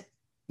knee bent?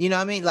 You know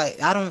what I mean?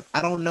 Like, I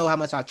don't know how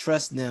much I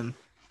trust them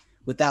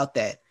without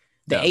that.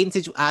 The Ayton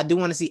situation, I do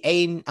want to see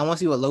Ayton. I want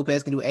to see what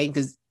Lopez can do with Ayton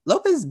because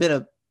Lopez has been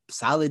a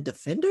solid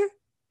defender.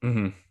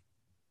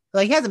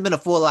 Like, he hasn't been a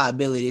full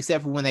liability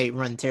except for when they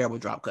run terrible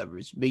drop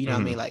coverage. But you know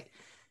what I mean? Like,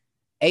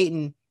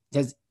 Ayton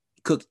has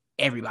cooked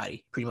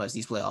everybody pretty much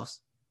these playoffs.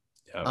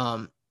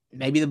 Yeah.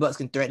 Maybe the Bucks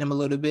can threaten him a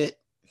little bit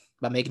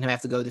by making him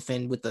have to go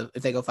defend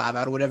if they go 5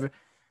 out or whatever.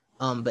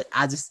 But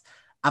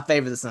I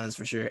favor the Suns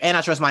for sure, and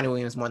I trust Monty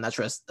Williams more than I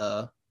trust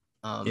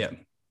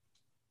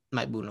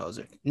Mike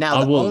Budenholzer.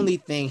 Now the only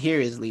thing here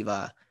is,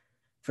 Levi,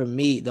 for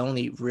me, the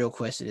only real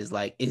question is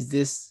like, is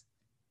this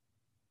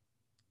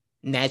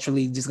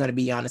naturally just going to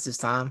be Giannis's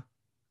time?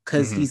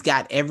 Because he's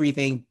got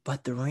everything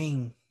but the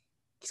ring.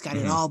 He's got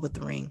it all but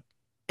the ring.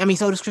 I mean,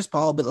 so does Chris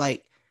Paul, but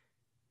like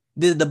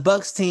the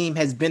Bucks team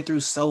has been through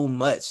so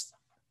much.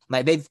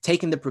 Like, they've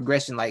taken the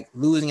progression, like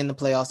losing in the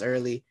playoffs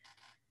early,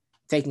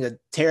 taking a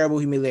terrible,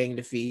 humiliating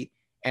defeat,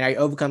 and are you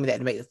overcoming that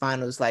to make the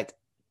finals? Like,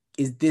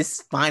 is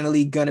this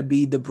finally going to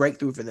be the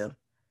breakthrough for them?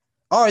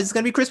 Or is it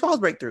going to be Chris Paul's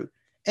breakthrough?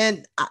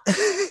 And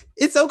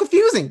it's so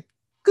confusing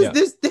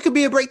because there could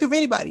be a breakthrough for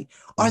anybody.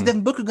 Or is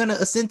Devin Booker going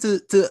to ascend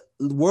to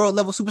world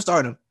level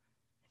superstardom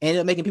and end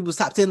up making people's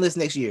top 10 lists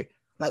next year?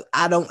 Like,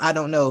 I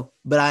don't know,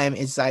 but I am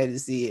excited to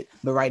see it.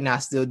 But right now, I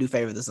still do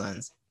favor the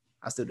Suns.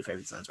 I still do favor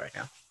the Suns right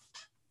now.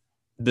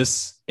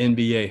 This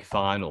NBA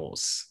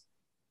Finals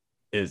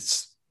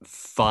is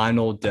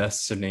Final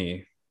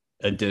Destiny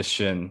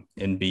Edition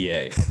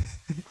NBA.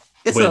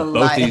 It's with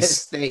both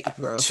these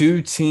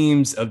two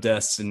teams of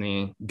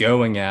destiny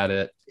going at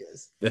it.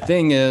 The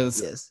thing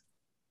is,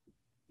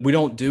 we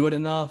don't do it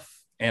enough.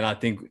 And I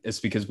think it's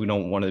because we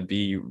don't want to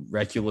be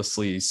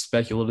recklessly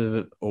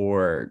speculative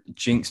or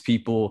jinx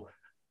people.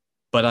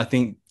 But I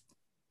think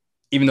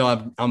even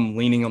though I'm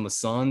leaning on the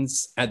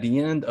Suns, at the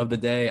end of the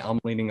day, I'm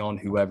leaning on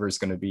whoever is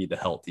going to be the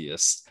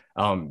healthiest.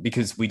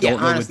 Because we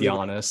don't know with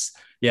Giannis.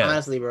 Yeah,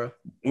 honestly, bro.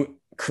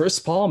 Chris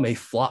Paul may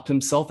flop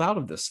himself out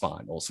of this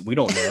finals. We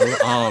don't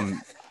know.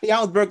 He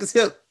almost broke his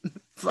hip.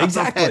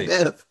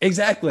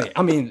 Exactly.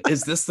 I mean,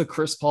 is this the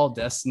Chris Paul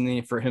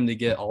destiny for him to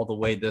get all the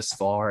way this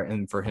far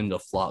and for him to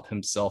flop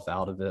himself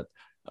out of it?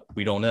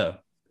 We don't know.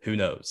 Who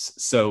knows?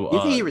 So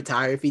you think he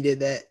retire if he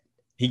did that?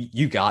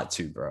 You got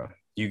to, bro.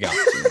 You got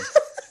to.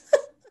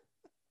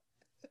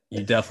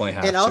 You definitely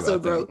have to. And also,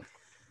 bro,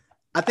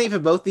 I think for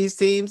both these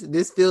teams,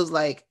 this feels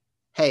like,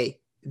 hey,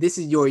 this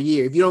is your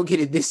year. If you don't get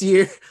it this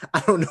year,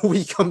 I don't know when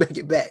you come back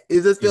it back.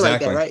 It does feel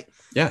like that, right?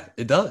 Yeah,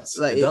 it does.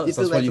 Like, it does.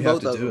 That's why you have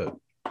to do it.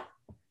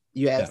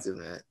 You have to,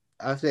 man.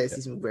 I feel like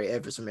see some great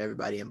efforts from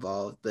everybody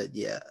involved. But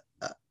yeah,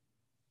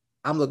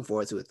 I'm looking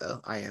forward to it though.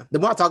 I am. The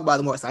more I talk about it,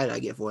 the more excited I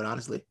get for it,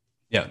 honestly.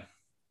 Yeah.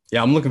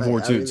 Yeah, I'm looking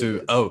forward to it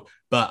too. Oh,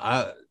 but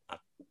I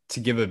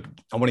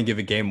want to give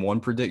a game one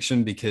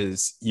prediction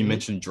because you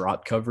mentioned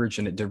drop coverage,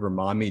 and it did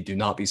remind me, do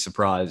not be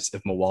surprised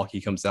if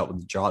Milwaukee comes out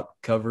with drop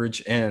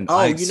coverage. And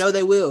you know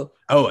they will.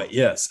 Oh,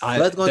 yes.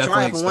 Let's go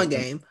try it for one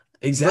game.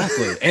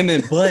 Exactly. And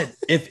then, but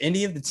if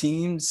any of the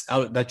teams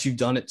out that you've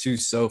done it to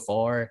so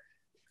far,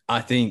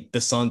 I think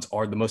the Suns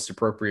are the most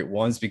appropriate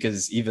ones,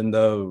 because even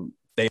though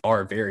they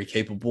are very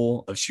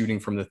capable of shooting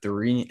from the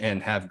three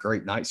and have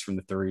great nights from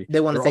the three,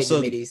 they want to take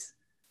the middies.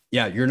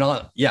 Yeah, you're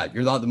not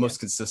the most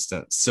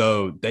consistent.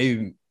 So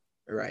they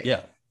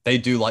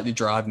do like to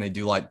drive, and they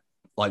do like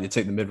to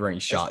take the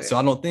mid-range shot. So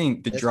I don't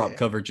think the drop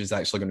coverage is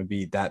actually going to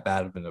be that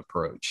bad of an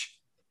approach.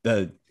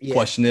 The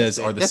question is,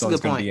 are the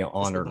Suns going to be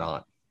on or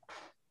not?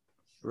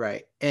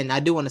 Right. And I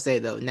do want to say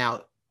though,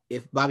 now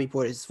if Bobby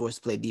Portis is forced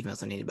to play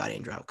defense on anybody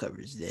in drop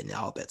coverage, then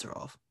all bets are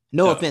off.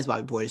 No offense,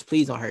 Bobby Portis.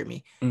 Please don't hurt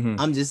me. Mm-hmm.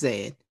 I'm just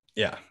saying.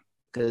 Yeah.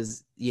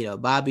 Because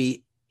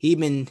Bobby, he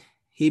been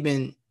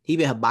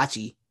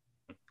hibachi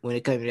when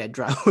it came to that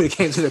drop, when it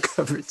came to the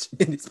coverage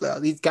in these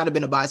playoffs. He's kind of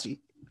been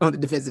hibachi on the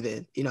defensive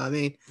end. You know what I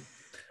mean?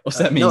 What's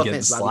that mean? No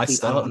getting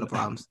sliced up? No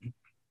problems.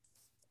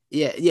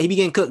 Yeah, he be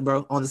getting cooked,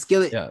 bro, on the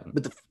skillet. Yeah.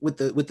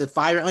 With the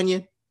fire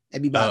onion.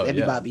 That'd be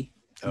Bobby.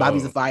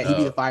 Bobby's the fire. He'd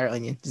be the fire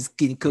onion, just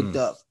getting cooked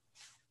up.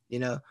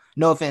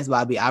 No offense,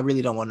 Bobby. I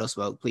really don't want no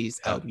smoke. Please,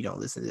 I hope you don't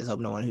listen to this. I hope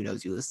no one who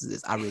knows you listens to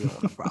this. I really don't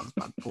want no problems,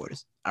 Bobby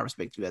Portis. I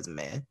respect you as a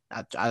man.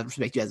 I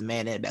respect you as a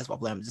man and a basketball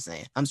player. I'm just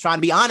saying. I'm just trying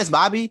to be honest,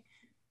 Bobby.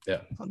 Yeah.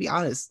 I'll be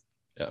honest.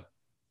 Yeah.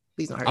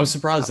 Please don't hurt I'm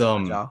surprised.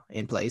 Y'all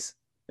in place.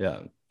 Yeah.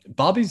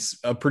 Bobby's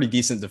a pretty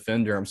decent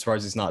defender. I'm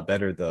surprised he's not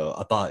better though.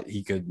 I thought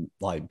he could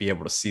be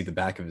able to see the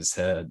back of his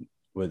head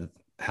with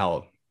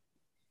how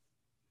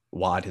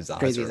wide his eyes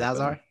crazy his eyes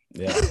are.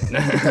 Yeah.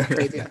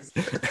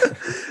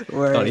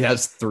 Thought he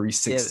has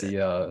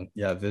 360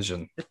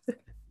 vision.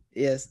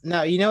 Yes.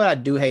 Now, you know what I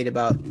do hate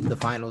about the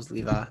finals,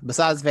 Levi?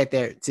 Besides the fact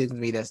that it tells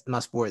me that my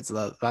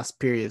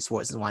period of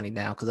sports is winding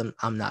down, because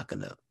I'm not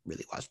gonna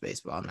really watch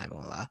baseball. I'm not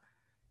even gonna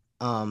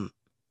lie.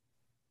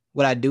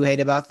 What I do hate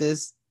about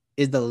this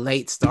is the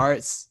late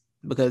starts,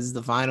 because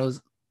the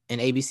finals and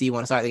ABC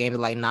want to start the game at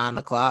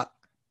 9:00.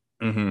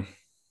 Mm-hmm.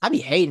 I be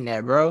hating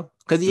that, bro,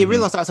 because it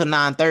really don't start till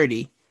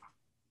 9:30.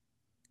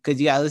 Because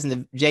you gotta listen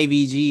to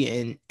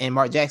JVG and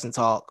Mark Jackson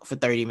talk for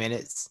 30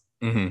 minutes,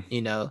 and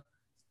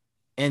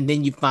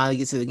then you finally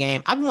get to the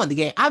game. I've been wanting the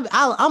game. I'm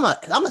a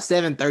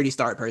 7:30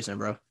 start person,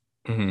 bro.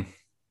 Mm-hmm.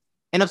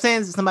 And I'm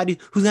saying to somebody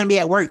who's gonna be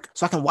at work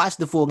so I can watch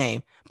the full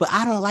game. But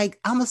I'm a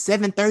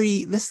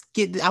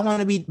 7:30. I want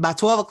to be by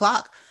 12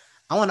 o'clock.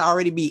 I want to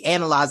already be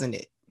analyzing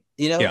it,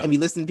 and be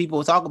listening to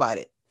people talk about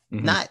it,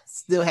 not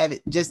still have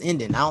it just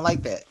ending. I don't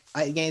like that.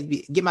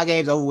 Get my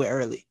games over with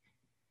early.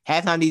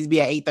 Halftime needs to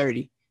be at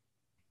 8:30.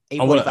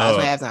 8:45 that's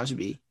when halftime should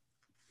be.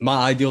 My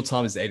ideal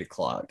time is 8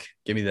 o'clock.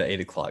 Give me the 8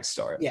 o'clock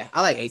start. Yeah,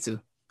 I like 8 too.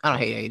 I don't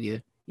hate 8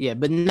 either. Yeah,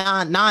 but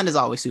 9 is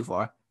always too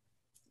far.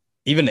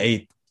 Even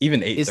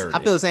 8:30.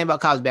 I feel the same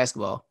about college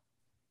basketball.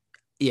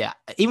 Yeah,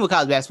 even with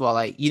college basketball,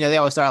 they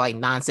always start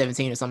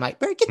 9:17 or something. Like,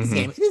 bro, get this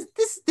game.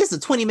 This is a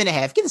 20-minute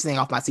half. Get this thing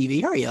off my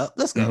TV. Hurry up.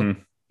 Let's go.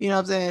 Mm-hmm. You know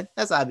what I'm saying?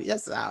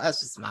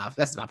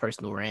 That's my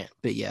personal rant.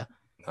 But yeah,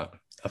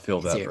 I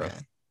feel that, bro.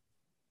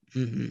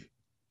 Mm-hmm.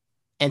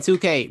 And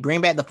 2K,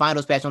 bring back the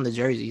finals patch on the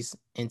jerseys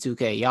in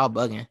 2K. Y'all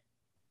bugging. I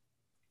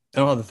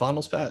don't have the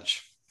finals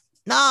patch.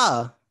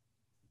 Nah.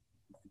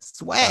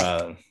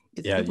 Swag.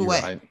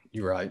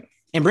 You're right.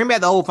 And bring back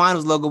the old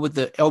finals logo with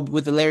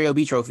the Larry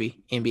O'B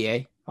trophy,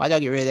 NBA. Why'd y'all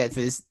get rid of that for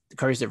this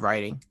cursive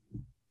writing?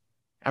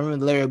 I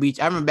remember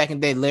back in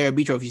the day, Larry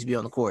O'B trophy used to be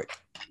on the court.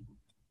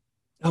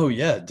 Oh,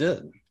 yeah, it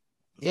did.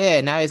 Yeah,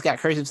 now it's got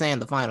cursive saying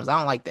the finals. I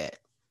don't like that.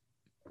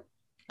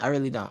 I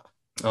really don't.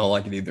 I don't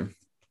like it either.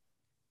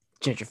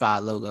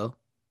 Gentrified logo.